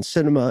American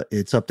cinema.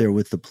 It's up there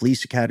with the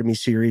Police Academy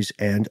series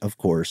and, of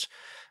course,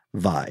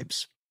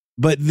 Vibes.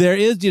 But there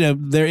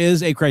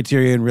is a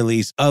Criterion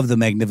release of the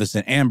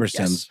Magnificent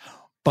Ambersons,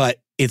 but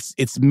it's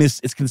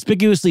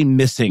conspicuously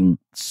missing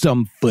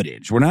some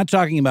footage. We're not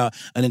talking about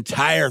an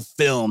entire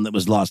film that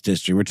was lost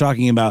history. We're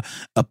talking about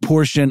a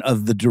portion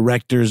of the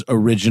director's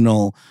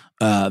original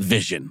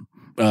vision.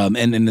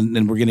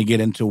 And we're going to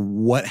get into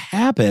what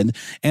happened.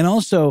 And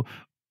also,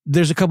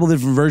 there's a couple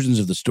different versions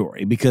of the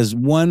story, because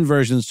one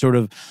version sort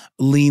of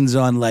leans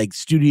on like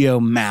studio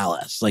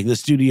malice. Like the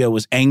studio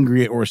was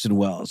angry at Orson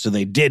Welles, so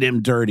they did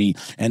him dirty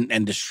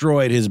and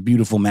destroyed his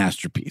beautiful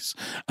masterpiece.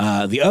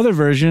 The other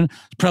version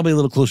is probably a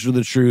little closer to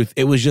the truth.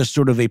 It was just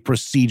sort of a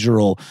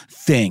procedural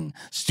thing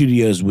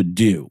studios would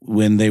do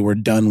when they were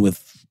done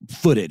with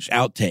footage,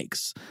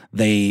 outtakes.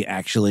 They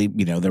actually,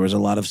 there was a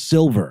lot of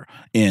silver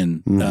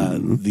in,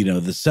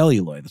 the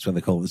celluloid. That's why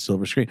they call it the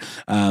silver screen.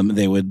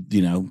 They would,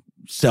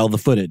 sell the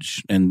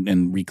footage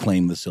and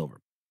reclaim the silver.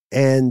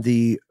 And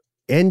the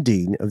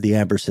ending of the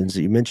Ambersons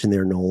that you mentioned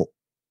there, Noel,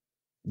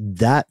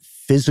 that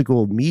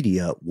physical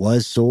media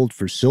was sold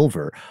for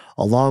silver,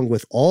 along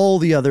with all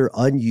the other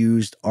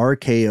unused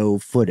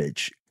RKO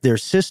footage. Their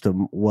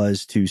system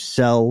was to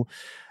sell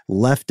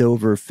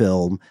leftover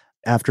film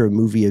after a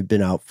movie had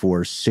been out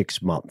for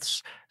 6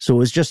 months. So it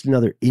was just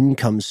another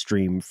income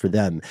stream for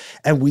them.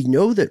 And we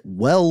know that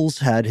Welles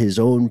had his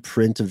own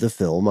print of the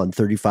film on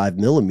 35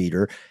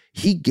 millimeter.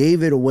 He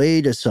gave it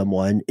away to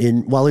someone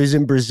while he was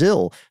in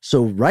Brazil.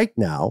 So right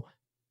now,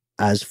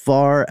 as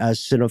far as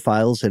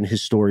cinephiles and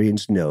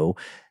historians know,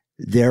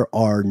 there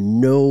are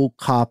no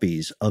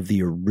copies of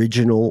the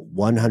original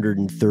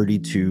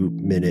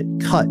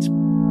 132-minute cut.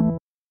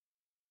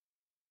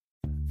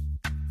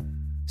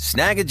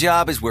 Snag a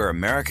Job is where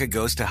America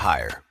goes to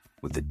hire,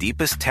 with the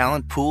deepest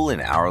talent pool in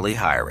hourly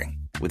hiring.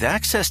 With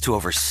access to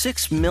over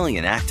 6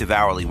 million active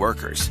hourly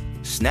workers,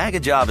 Snag a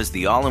Job is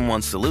the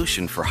all-in-one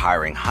solution for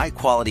hiring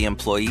high-quality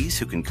employees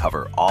who can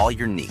cover all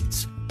your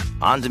needs.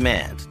 On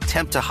demand,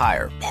 temp to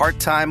hire,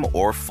 part-time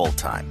or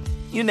full-time.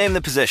 You name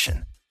the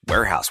position.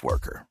 Warehouse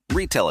worker,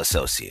 retail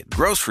associate,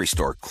 grocery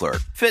store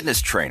clerk,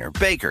 fitness trainer,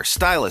 baker,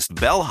 stylist,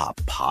 bellhop,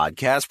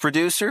 podcast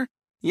producer.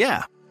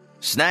 Yeah,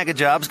 Snag a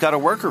Job's got a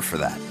worker for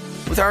that.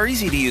 With our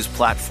easy-to-use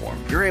platform,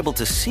 you're able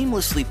to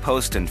seamlessly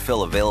post and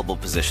fill available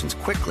positions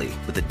quickly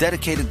with a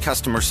dedicated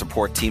customer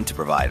support team to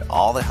provide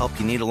all the help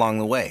you need along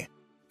the way.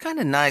 Kind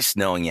of nice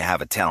knowing you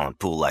have a talent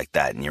pool like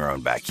that in your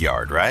own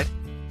backyard, right?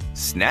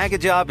 Snag a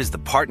Job is the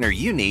partner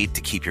you need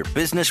to keep your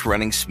business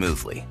running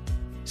smoothly.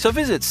 So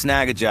visit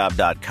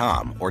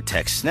snagajob.com or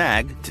text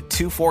snag to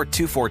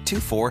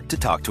 242424 to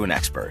talk to an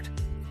expert.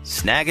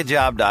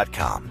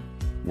 Snagajob.com,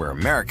 where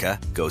America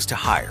goes to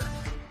hire.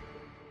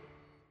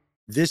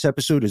 This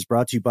episode is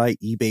brought to you by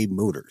eBay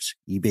Motors.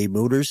 eBay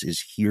Motors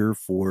is here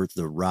for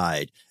the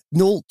ride.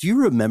 Noel, do you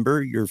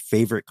remember your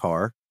favorite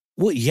car?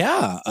 Well,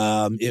 yeah.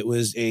 It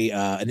was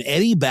an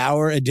Eddie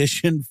Bauer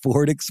edition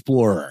Ford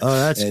Explorer. Oh,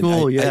 that's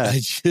cool. I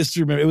just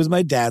remember it was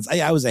my dad's.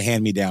 I was a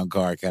hand-me-down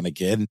car kind of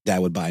kid. Dad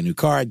would buy a new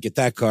car. I'd get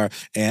that car.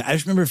 And I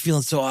just remember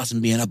feeling so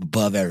awesome being up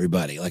above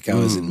everybody, like I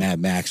was in Mad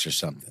Max or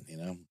something,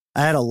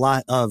 I had a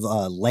lot of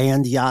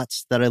land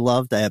yachts that I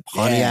loved. I had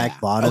Pontiac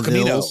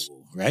Bonnevilles.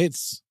 Right?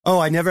 Oh,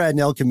 I never had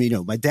an El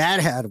Camino. My dad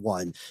had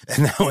one,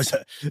 and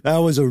that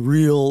was a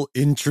real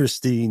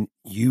interesting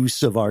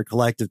use of our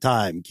collective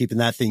time, keeping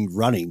that thing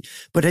running.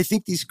 But I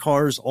think these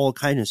cars all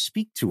kind of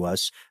speak to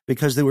us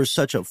because they were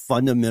such a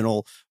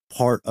fundamental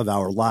part of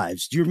our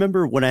lives. Do you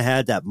remember when I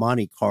had that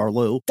Monte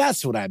Carlo?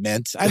 That's what I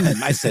meant.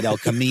 I said El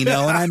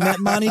Camino, and I meant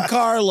Monte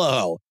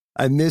Carlo.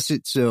 I miss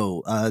it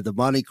so. The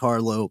Monte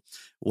Carlo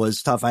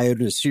was tough. I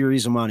had a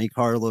series of Monte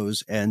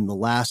Carlos, and the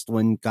last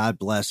one, God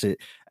bless it,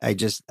 I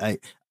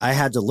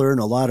had to learn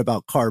a lot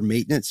about car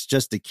maintenance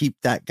just to keep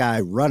that guy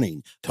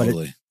running.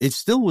 Totally. But it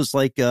still was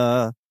like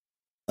a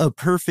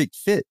perfect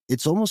fit.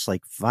 It's almost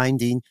like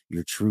finding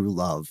your true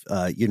love.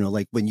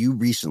 Like when you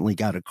recently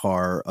got a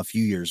car a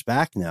few years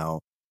back now.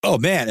 Oh,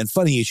 man. And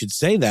funny you should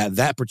say that.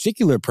 That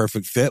particular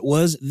perfect fit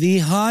was the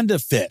Honda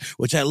Fit,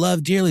 which I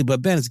love dearly.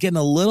 But, Ben, it's getting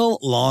a little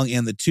long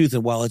in the tooth.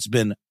 And while it's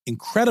been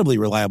incredibly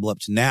reliable up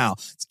to now,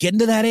 it's getting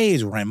to that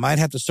age where I might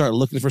have to start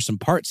looking for some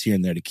parts here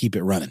and there to keep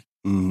it running.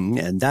 Mm-hmm.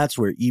 And that's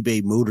where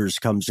eBay Motors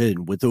comes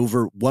in. With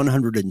over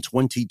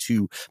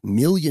 122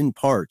 million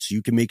parts,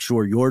 you can make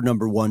sure your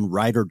number one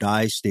ride or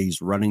die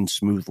stays running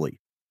smoothly.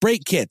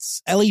 Brake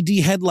kits, LED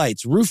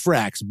headlights, roof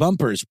racks,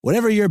 bumpers,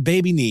 whatever your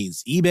baby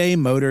needs, eBay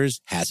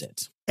Motors has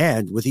it.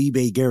 And with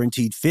eBay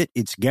Guaranteed Fit,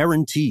 it's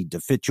guaranteed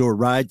to fit your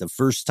ride the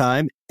first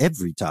time,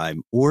 every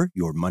time, or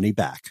your money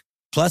back.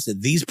 Plus,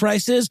 at these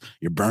prices,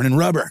 you're burning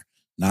rubber,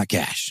 not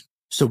cash.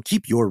 So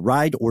keep your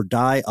ride or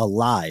die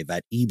alive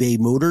at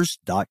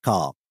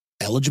ebaymotors.com.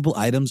 Eligible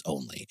items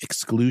only.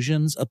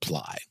 Exclusions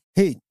apply.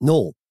 Hey,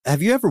 Noel,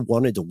 have you ever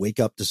wanted to wake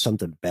up to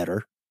something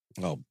better?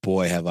 Oh,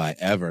 boy, have I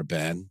ever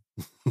been.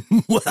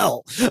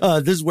 Well,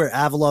 this is where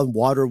Avalon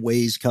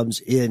Waterways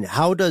comes in.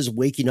 How does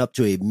waking up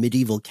to a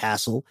medieval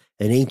castle,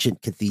 an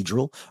ancient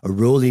cathedral, a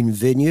rolling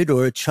vineyard,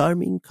 or a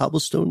charming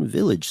cobblestone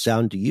village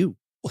sound to you?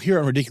 Well, here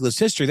on Ridiculous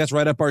History, that's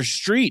right up our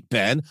street,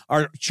 Ben,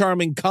 our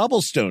charming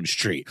cobblestone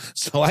street.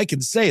 So I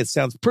can say it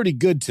sounds pretty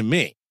good to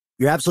me.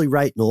 You're absolutely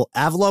right, Noel.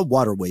 Avalon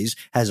Waterways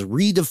has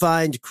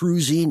redefined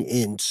cruising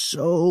in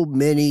so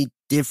many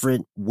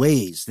different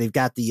ways. They've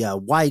got the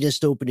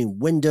widest opening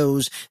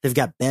windows. They've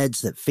got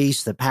beds that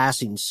face the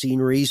passing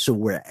scenery. So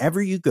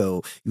wherever you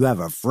go, you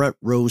have a front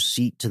row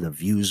seat to the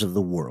views of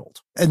the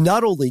world. And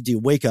not only do you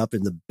wake up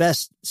in the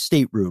best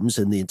staterooms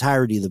in the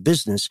entirety of the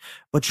business,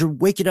 but you're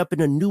waking up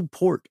in a new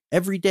port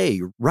every day.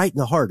 You're right in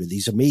the heart of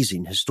these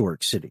amazing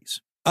historic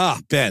cities. Ah,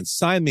 Ben,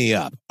 sign me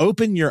up.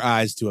 Open your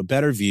eyes to a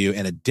better view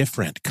and a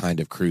different kind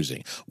of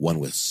cruising. One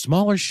with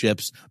smaller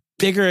ships,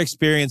 bigger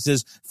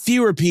experiences,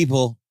 fewer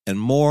people, and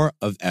more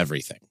of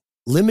everything.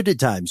 Limited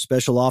time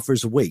special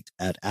offers await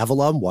at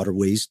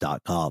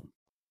avalonwaterways.com.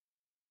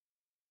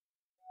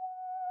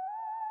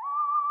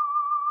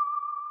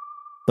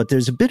 But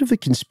there's a bit of a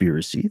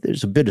conspiracy.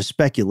 There's a bit of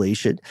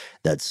speculation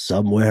that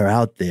somewhere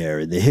out there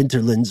in the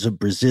hinterlands of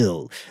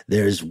Brazil,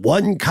 there's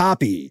one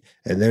copy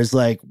and there's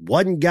like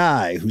one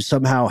guy who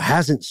somehow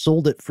hasn't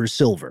sold it for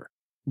silver.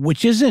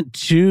 Which isn't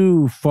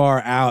too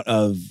far out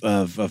of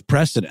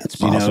precedent. It's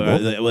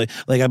possible.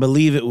 Like I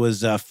believe it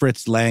was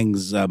Fritz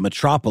Lang's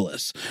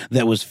Metropolis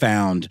that was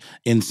found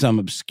in some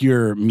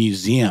obscure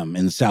museum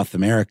in South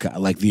America,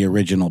 like the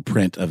original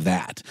print of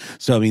that.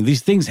 So, I mean,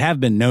 these things have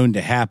been known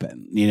to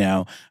happen,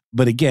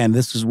 But again,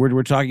 this is where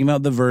we're talking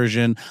about the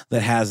version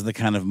that has the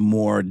kind of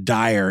more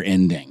dire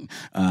ending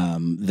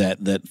that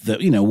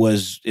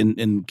was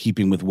in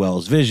keeping with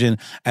Wells' vision,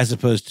 as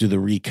opposed to the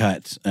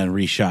recut and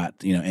reshot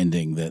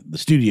ending that the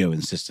studio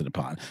insisted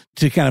upon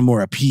to kind of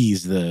more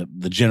appease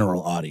the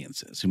general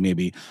audiences who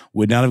maybe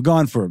would not have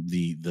gone for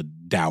the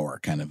dour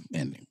kind of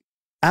ending.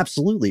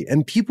 Absolutely.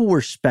 And people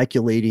were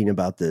speculating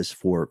about this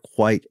for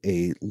quite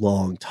a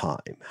long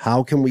time.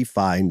 How can we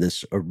find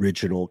this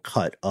original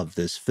cut of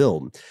this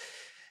film?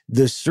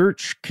 The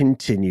search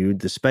continued,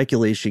 the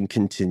speculation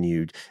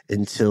continued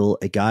until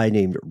a guy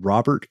named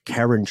Robert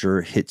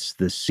Carringer hits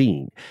the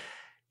scene.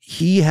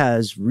 He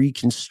has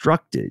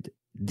reconstructed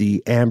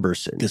the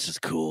Ambersons. This is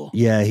cool.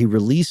 Yeah, he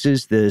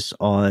releases this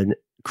on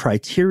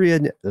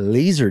Criterion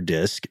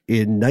Laserdisc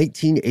in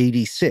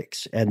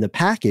 1986. And the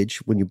package,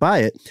 when you buy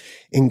it,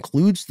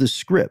 includes the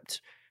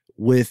script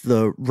with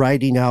the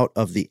writing out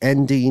of the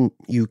ending.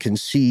 You can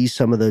see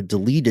some of the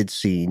deleted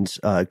scenes,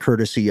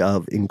 courtesy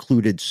of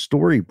included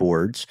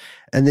storyboards.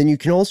 And then you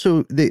can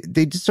also, they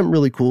did something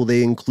really cool.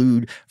 They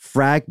include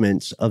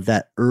fragments of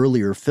that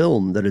earlier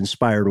film that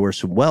inspired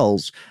Orson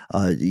Welles.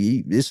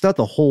 It's not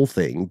the whole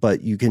thing,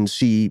 but you can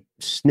see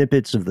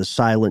snippets of the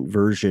silent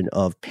version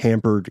of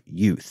Pampered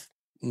Youth.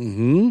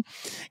 Mm-hmm.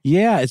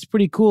 Yeah, it's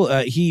pretty cool.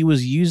 He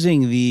was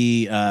using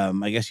the,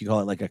 I guess you call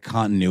it like a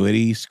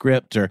continuity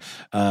script, or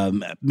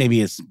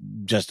maybe it's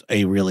just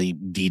a really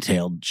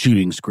detailed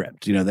shooting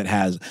script, that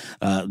has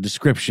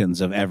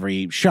descriptions of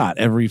every shot,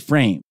 every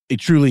frame. A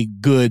truly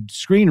good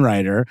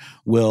screenwriter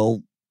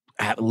will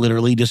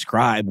literally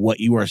describe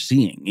what you are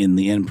seeing in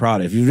the end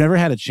product. If you've never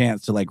had a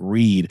chance to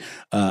read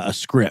a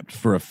script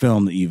for a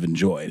film that you've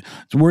enjoyed,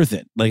 it's worth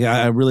it.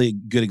 A really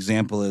good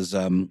example is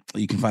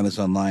you can find this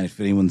online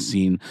if anyone's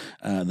seen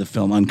the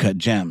film Uncut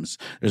Gems.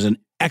 There's an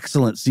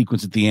excellent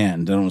sequence at the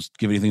end. I don't want to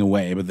give anything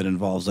away, but that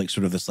involves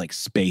sort of this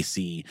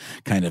spacey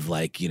kind of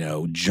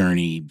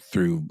journey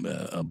through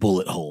a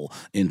bullet hole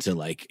into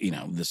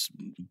this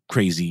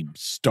crazy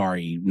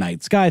starry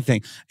night sky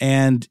thing.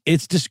 And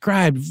it's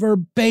described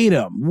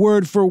verbatim,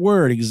 word for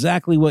word,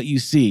 exactly what you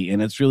see.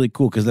 And it's really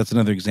cool because that's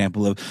another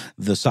example of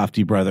the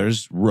Safdie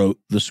brothers wrote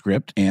the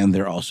script and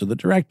they're also the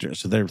director.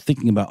 So they're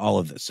thinking about all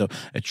of this. So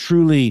a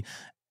truly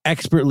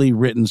expertly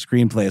written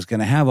screenplay is going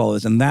to have all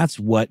this. And that's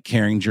what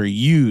Carringer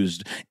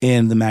used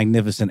in The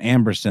Magnificent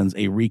Ambersons,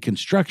 a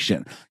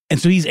reconstruction. And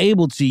so he's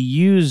able to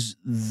use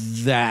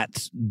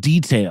that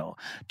detail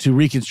to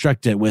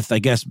reconstruct it with, I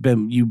guess,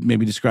 Ben, you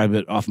maybe describe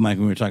it off mic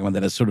when we were talking about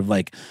that as sort of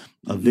like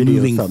a video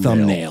moving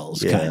thumbnail.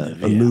 thumbnails, kind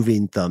of. A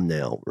moving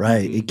thumbnail,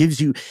 right? Mm-hmm.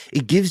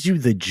 It gives you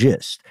the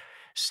gist.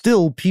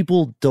 Still,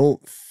 people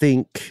don't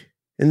think,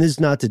 and this is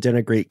not to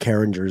denigrate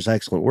Carringer's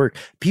excellent work,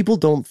 people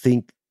don't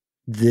think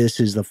this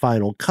is the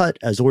final cut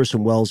as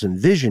Orson Welles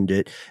envisioned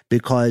it,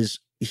 because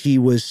he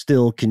was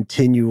still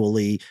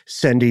continually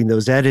sending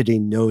those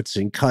editing notes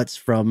and cuts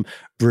from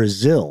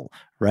Brazil,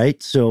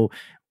 right? So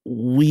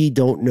we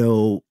don't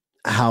know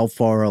how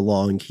far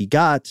along he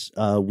got.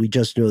 We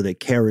just know that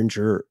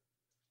Carringer,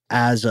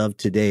 as of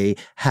today,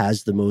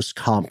 has the most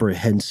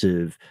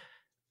comprehensive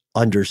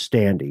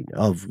understanding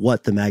of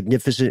what the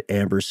Magnificent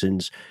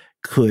Ambersons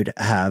could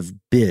have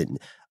been.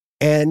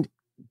 And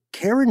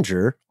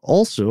Carringer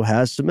also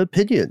has some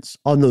opinions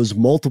on those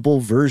multiple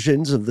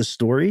versions of the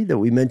story that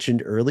we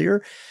mentioned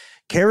earlier.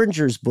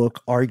 Carringer's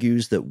book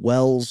argues that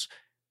Wells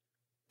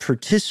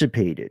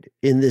participated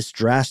in this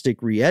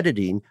drastic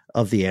re-editing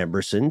of the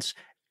Ambersons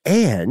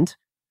and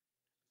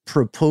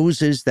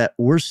proposes that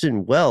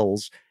Orson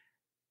Welles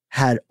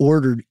had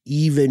ordered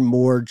even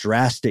more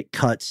drastic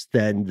cuts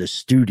than the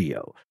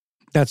studio.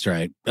 That's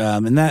right.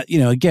 And that,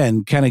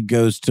 again, kind of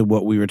goes to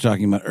what we were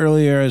talking about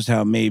earlier, is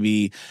how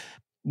maybe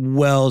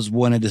Wells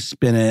wanted to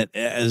spin it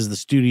as the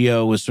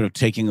studio was sort of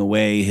taking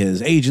away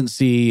his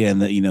agency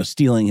and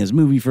stealing his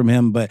movie from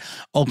him. But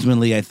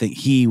ultimately, I think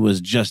he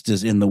was just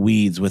as in the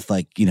weeds with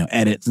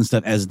edits and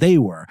stuff as they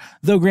were.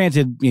 Though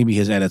granted, maybe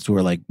his edits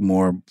were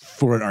more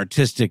for an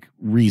artistic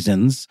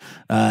reasons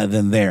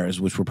than theirs,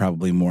 which were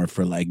probably more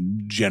for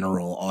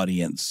general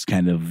audience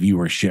kind of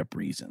viewership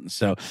reasons.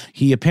 So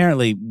he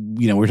apparently,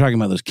 we're talking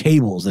about those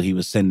cables that he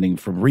was sending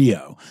from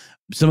Rio.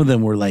 Some of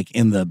them were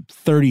in the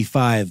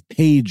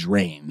 35-page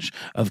range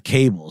of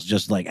cables,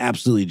 just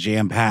absolutely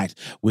jam-packed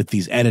with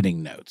these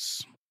editing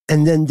notes.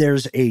 And then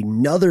there's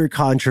another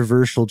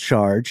controversial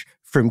charge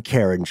from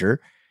Carringer.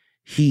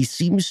 He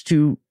seems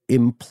to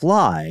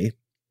imply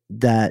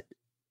that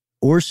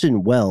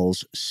Orson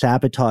Welles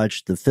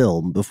sabotaged the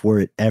film before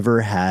it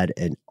ever had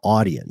an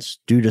audience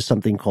due to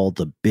something called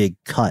the Big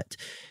Cut.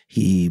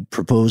 He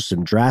proposed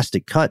some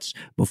drastic cuts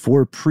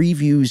before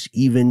previews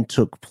even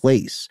took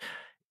place.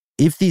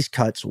 If these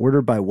cuts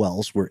ordered by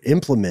Wells were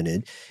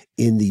implemented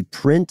in the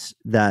print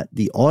that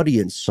the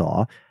audience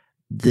saw,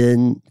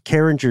 then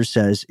Carringer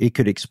says it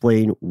could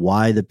explain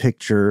why the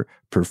picture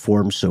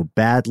performed so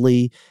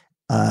badly.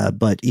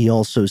 But he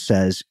also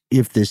says,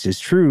 if this is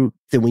true,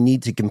 then we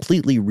need to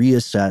completely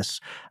reassess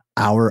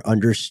our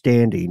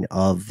understanding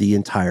of the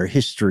entire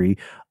history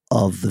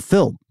of the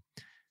film.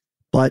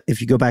 But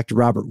if you go back to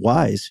Robert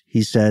Wise,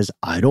 he says,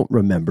 I don't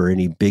remember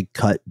any big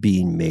cut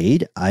being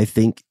made. I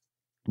think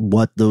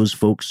what those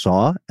folks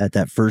saw at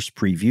that first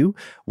preview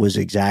was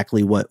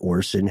exactly what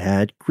Orson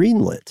had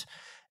greenlit.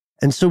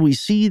 And so we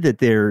see that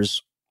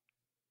there's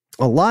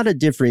a lot of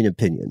differing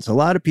opinions. A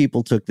lot of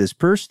people took this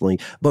personally,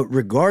 but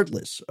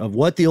regardless of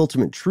what the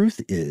ultimate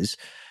truth is,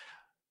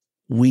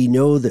 we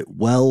know that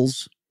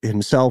Wells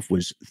himself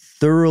was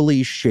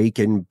thoroughly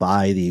shaken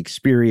by the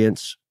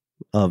experience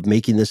of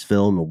making this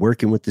film and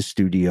working with the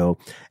studio,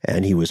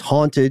 and he was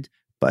haunted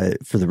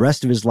for the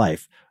rest of his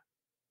life,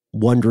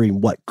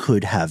 wondering what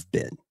could have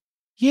been.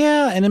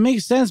 Yeah, and it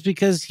makes sense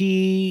because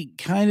he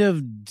kind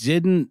of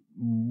didn't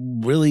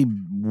really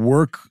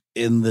work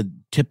in the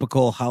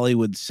typical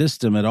Hollywood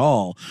system at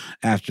all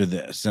after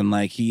this. And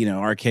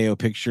RKO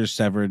Pictures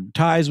severed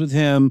ties with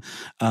him.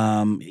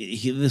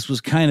 This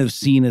was kind of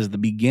seen as the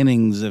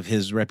beginnings of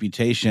his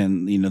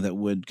reputation, that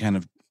would kind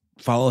of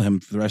follow him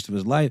for the rest of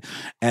his life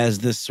as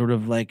this sort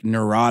of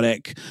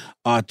neurotic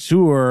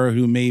auteur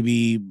who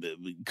maybe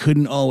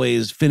couldn't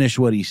always finish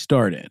what he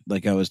started,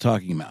 like I was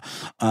talking about.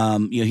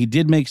 He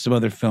did make some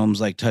other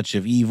films like Touch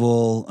of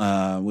Evil,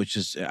 which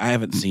is I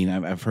haven't seen.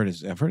 I've heard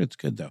it's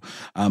good though.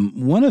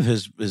 One of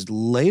his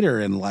later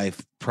in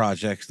life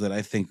projects that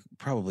I think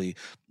probably,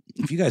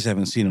 if you guys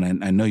haven't seen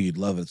it, I know you'd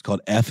love it. It's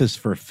called F is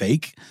for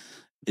Fake.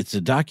 It's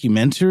a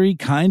documentary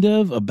kind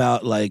of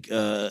about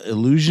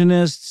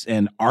illusionists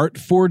and art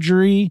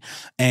forgery.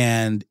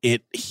 And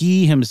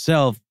he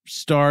himself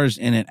stars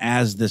in it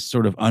as this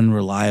sort of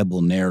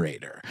unreliable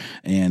narrator.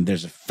 And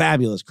there's a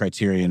fabulous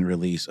Criterion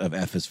release of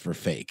F is for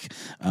Fake.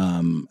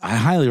 I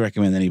highly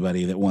recommend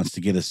anybody that wants to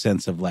get a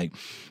sense of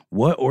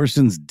what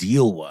Orson's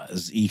deal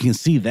was. You can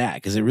see that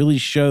because it really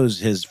shows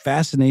his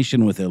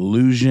fascination with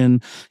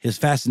illusion, his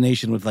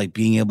fascination with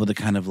being able to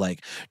kind of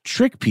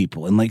trick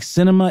people. And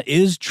cinema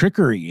is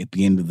trickery at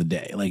the end of the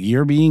day.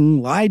 You're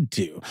being lied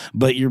to,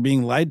 but you're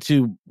being lied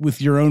to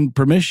with your own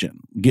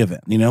permission given.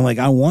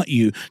 I want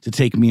you to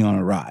take me on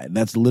a ride.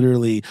 That's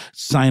literally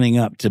signing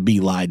up to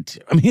be lied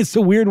to. I mean, it's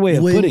a weird way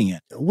of putting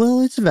it.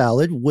 Well, it's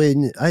valid.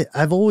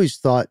 I've always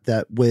thought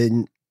that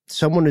when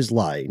someone is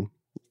lying,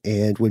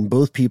 and when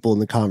both people in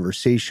the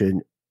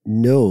conversation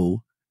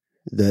know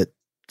that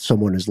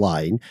someone is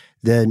lying,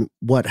 then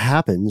what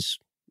happens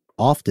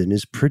often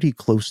is pretty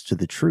close to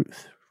the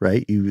truth,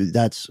 right?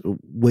 That's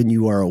when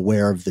you are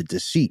aware of the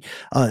deceit.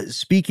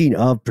 Speaking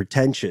of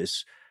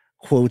pretentious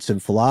quotes and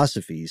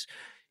philosophies,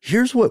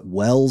 here's what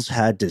Wells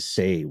had to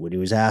say when he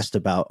was asked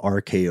about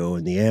RKO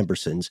and the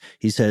Ambersons.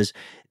 He says,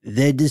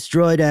 "They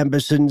destroyed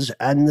Ambersons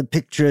and the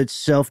picture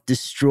itself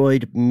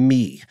destroyed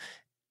me."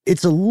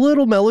 It's a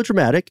little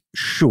melodramatic,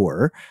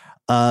 sure,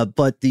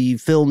 but the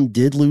film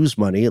did lose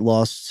money. It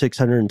lost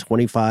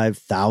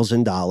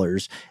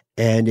 $625,000,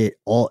 and it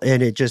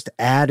just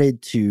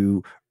added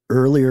to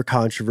earlier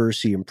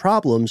controversy and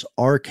problems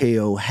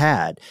RKO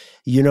had.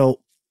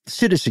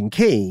 Citizen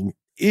Kane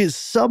is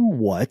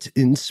somewhat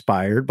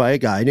inspired by a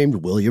guy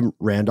named William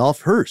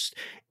Randolph Hearst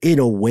in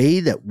a way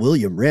that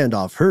William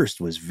Randolph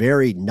Hearst was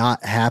very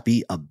not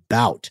happy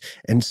about.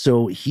 And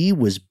so he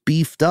was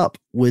beefed up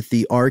with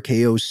the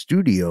RKO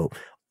studio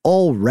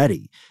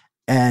already.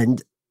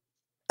 And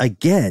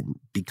again,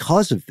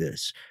 because of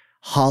this,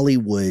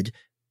 Hollywood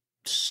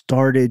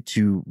started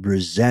to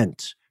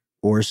resent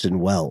Orson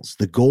Welles.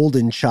 The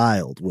golden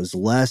child was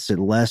less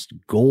and less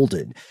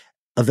golden.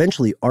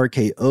 Eventually,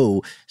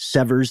 RKO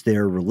severs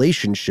their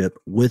relationship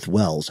with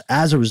Welles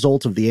as a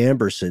result of the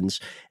Ambersons.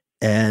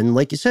 And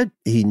like you said,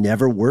 he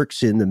never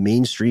works in the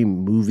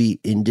mainstream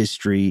movie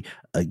industry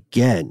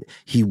again.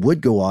 He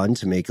would go on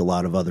to make a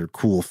lot of other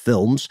cool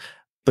films.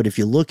 But if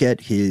you look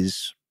at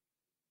his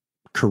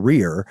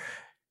career,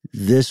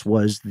 this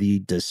was the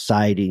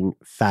deciding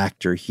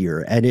factor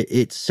here. And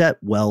it set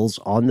Welles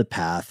on the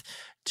path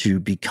to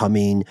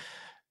becoming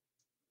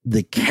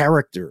the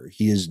character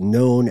he is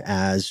known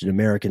as in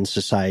American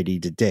society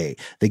today.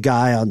 The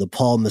guy on the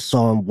Paul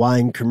Masson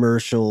wine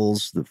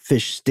commercials, the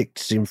fish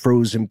sticks and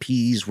frozen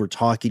peas we're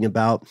talking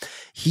about.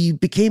 He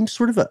became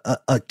sort of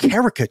a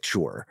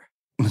caricature.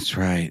 That's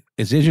right.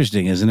 It's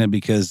interesting, isn't it?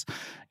 Because,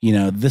 you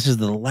know, this is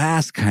the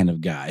last kind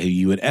of guy who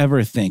you would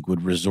ever think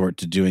would resort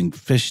to doing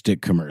fish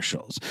stick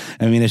commercials.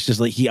 I mean, it's just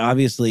like he had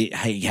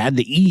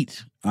to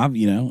eat,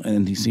 you know,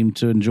 and he seemed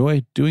to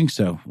enjoy doing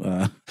so.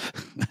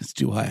 That's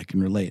too high. I can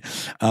relate.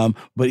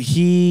 But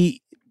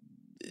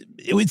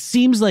it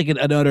seems like an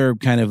utter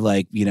kind of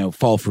like, you know,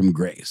 fall from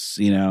grace,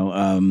 you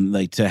know,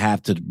 like to have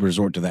to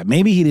resort to that.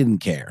 Maybe he didn't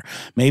care.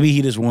 Maybe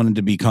he just wanted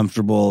to be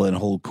comfortable and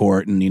hold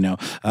court. And,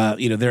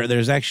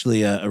 there's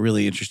actually a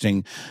really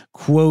interesting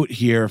quote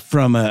here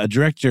from a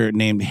director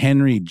named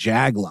Henry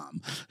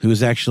Jaglom, who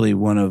is actually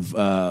one of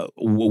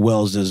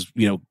Welles's,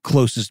 you know,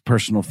 closest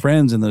personal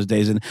friends in those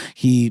days. And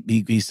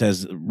he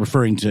says,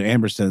 referring to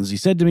Ambersons, he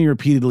said to me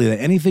repeatedly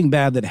that anything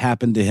bad that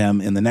happened to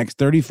him in the next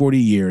 30, 40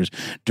 years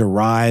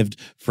derived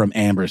from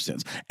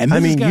Ambersons. And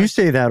I mean, you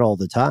say that all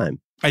the time.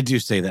 I do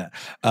say that.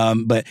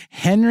 But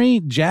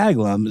Henry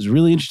Jaglom is a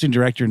really interesting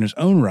director in his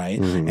own right.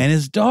 Mm-hmm. And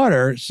his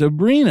daughter,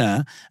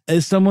 Sabrina,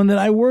 is someone that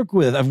I work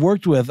with. I've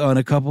worked with on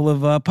a couple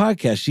of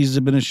podcasts. She's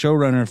been a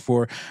showrunner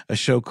for a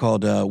show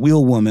called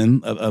Wheel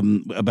Woman,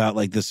 about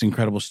like this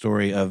incredible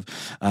story of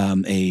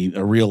a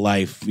real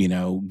life, you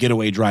know,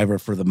 getaway driver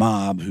for the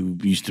mob who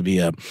used to be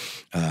a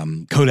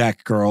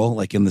Kodak girl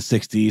like in the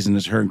 60s. And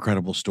it's her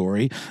incredible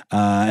story.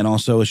 And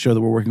also a show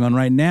that we're working on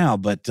right now.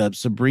 But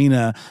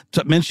Sabrina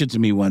mentioned to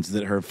me once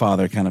that her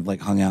father kind of like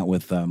hung out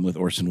with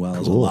Orson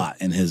Welles a lot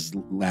in his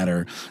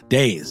latter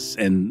days.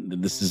 And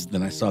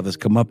then I saw this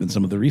come up in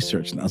some of the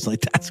research and I was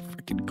like, that's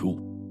freaking cool.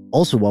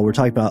 Also, while we're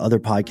talking about other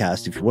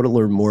podcasts, if you want to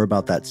learn more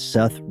about that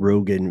Seth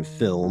Rogen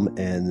film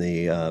and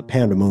the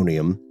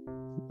pandemonium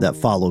that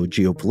followed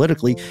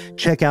geopolitically,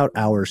 check out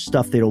our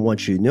Stuff They Don't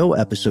Want You to Know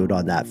episode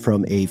on that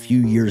from a few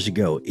years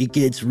ago. It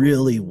gets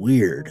really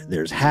weird.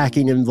 There's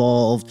hacking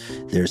involved.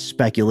 There's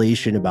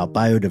speculation about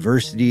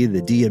biodiversity,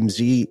 the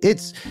DMZ.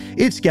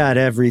 It's got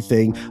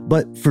everything.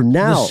 But for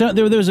now...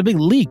 there was a big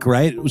leak,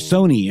 right? It was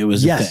Sony. It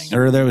was a thing.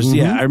 Or there was, mm-hmm.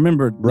 Yeah, I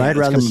remember. Right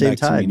around the same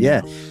time,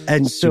 yeah.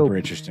 And so... Super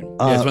interesting.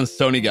 It's when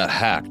Sony got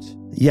hacked.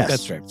 Yes,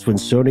 that's right. It's when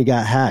Sony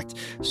got hacked.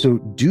 So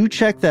do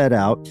check that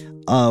out.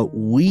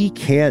 We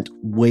can't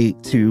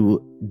wait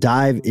to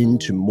dive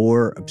into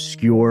more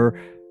obscure,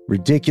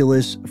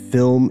 ridiculous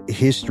film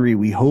history.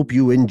 We hope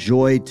you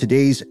enjoyed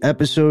today's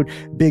episode.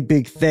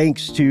 Big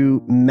thanks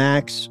to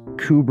Max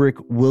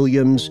Kubrick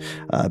Williams.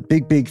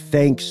 Big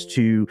thanks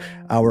to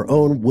our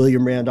own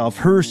William Randolph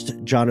Hearst,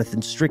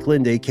 Jonathan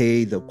Strickland,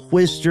 a.k.a. The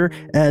Quister,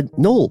 and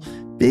Noel.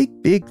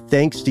 Big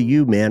thanks to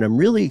you, man. I'm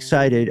really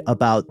excited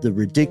about the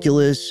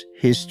Ridiculous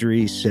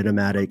History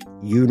Cinematic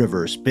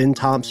Universe. Ben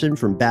Thompson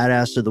from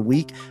Badass of the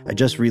Week. I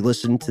just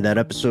re-listened to that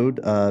episode.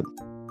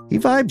 He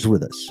vibes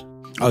with us.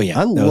 Oh, yeah.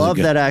 I love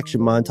that action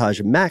montage.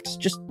 And Max,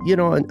 just, you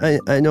know,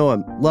 I know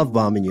I'm love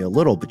bombing you a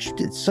little, but you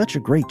did such a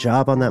great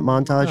job on that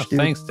montage, dude.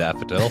 Thanks,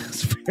 Daffodil.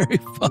 It's very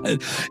fun.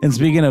 And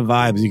speaking of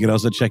vibes, you can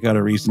also check out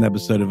a recent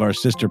episode of our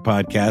sister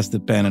podcast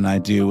that Ben and I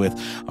do with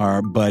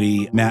our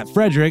buddy Matt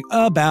Frederick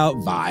about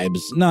vibes,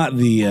 not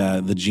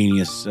the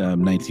genius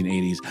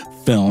 1980s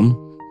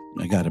film.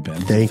 I got it, Ben.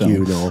 Thank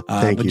you, Noel.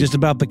 But just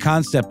about the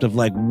concept of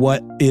like,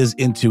 what is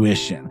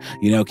intuition?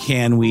 You know,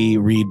 can we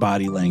read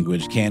body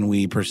language? Can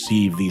we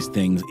perceive these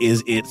things?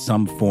 Is it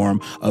some form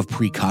of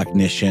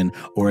precognition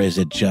or is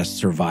it just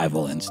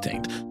survival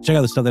instinct? Check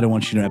out the Stuff That I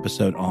Want You to Know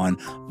episode on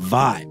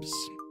vibes.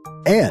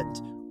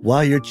 And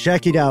while you're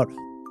checking out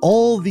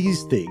all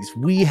these things,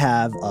 we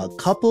have a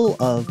couple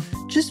of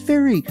just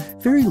very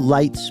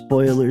light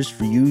spoilers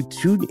for you.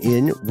 Tune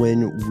in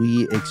when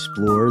we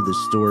explore the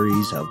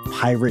stories of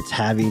pirates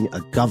having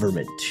a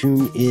government.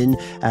 Tune in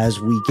as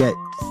we get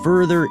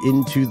further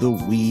into the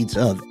weeds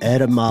of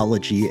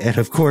etymology and,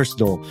 of course,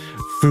 Noel,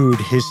 food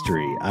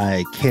history.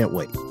 I can't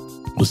wait.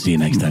 We'll see you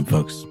next time,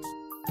 folks.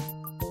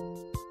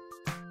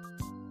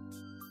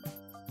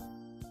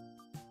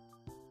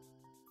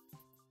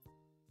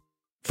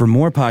 For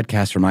more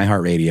podcasts from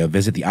iHeartRadio,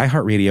 visit the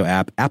iHeartRadio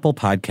app, Apple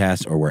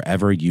Podcasts, or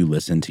wherever you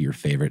listen to your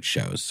favorite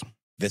shows.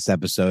 This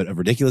episode of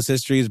Ridiculous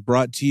History is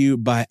brought to you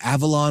by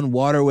Avalon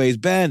Waterways.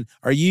 Ben,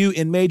 are you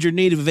in major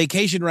need of a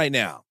vacation right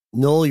now?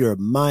 Noel, you're a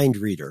mind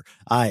reader.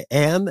 I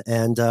am,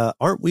 and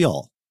aren't we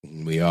all?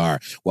 We are.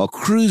 Well,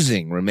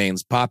 cruising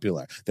remains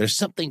popular. There's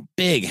something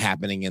big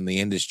happening in the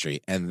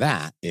industry, and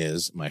that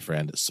is, my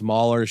friend,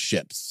 smaller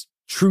ships.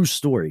 True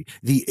story.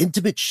 The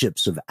intimate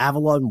ships of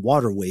Avalon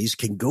Waterways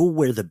can go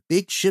where the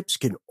big ships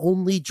can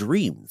only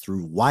dream,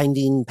 through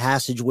winding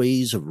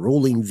passageways of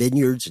rolling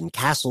vineyards and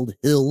castled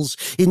hills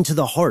into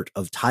the heart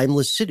of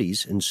timeless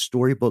cities and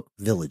storybook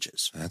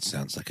villages. That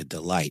sounds like a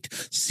delight.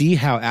 See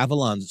how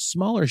Avalon's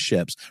smaller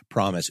ships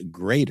promise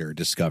greater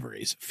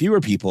discoveries,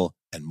 fewer people,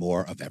 and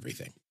more of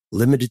everything.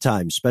 Limited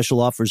time special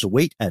offers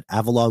await at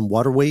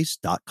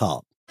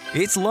avalonwaterways.com.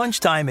 It's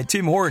lunchtime at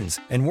Tim Hortons,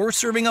 and we're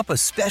serving up a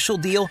special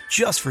deal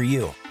just for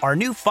you. Our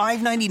new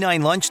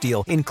 $5.99 lunch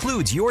deal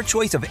includes your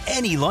choice of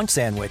any lunch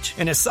sandwich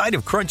and a side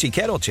of crunchy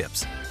kettle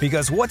chips.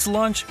 Because what's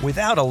lunch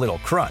without a little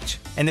crunch?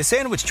 And the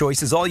sandwich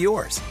choice is all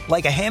yours,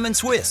 like a ham and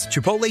Swiss,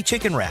 Chipotle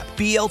chicken wrap,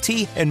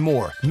 BLT, and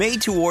more.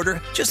 Made to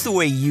order just the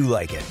way you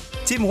like it.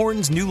 Tim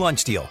Hortons' new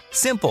lunch deal.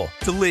 Simple,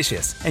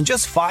 delicious, and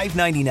just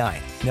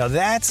 $5.99. Now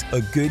that's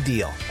a good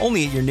deal.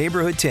 Only at your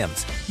neighborhood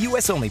Tim's.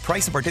 U.S. only.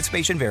 Price and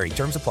participation vary.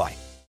 Terms apply.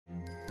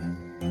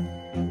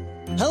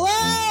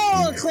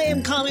 Hello,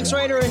 acclaimed comics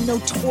writer and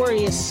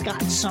notorious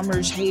Scott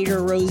Summers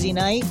hater, Rosie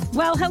Knight.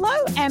 Well, hello,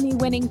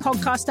 Emmy-winning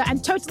podcaster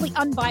and totally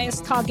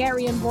unbiased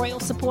Targaryen royal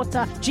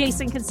supporter,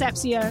 Jason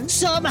Concepcion.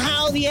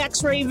 Somehow the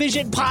X-Ray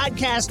Vision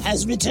podcast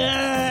has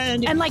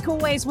returned. And like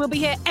always, we'll be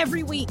here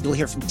every week. You'll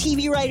hear from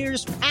TV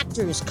writers,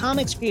 actors,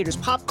 comics creators,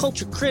 pop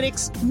culture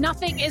critics.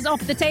 Nothing is off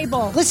the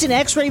table. Listen to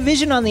X-Ray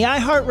Vision on the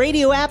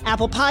iHeartRadio app,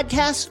 Apple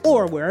Podcasts,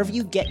 or wherever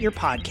you get your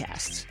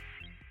podcasts.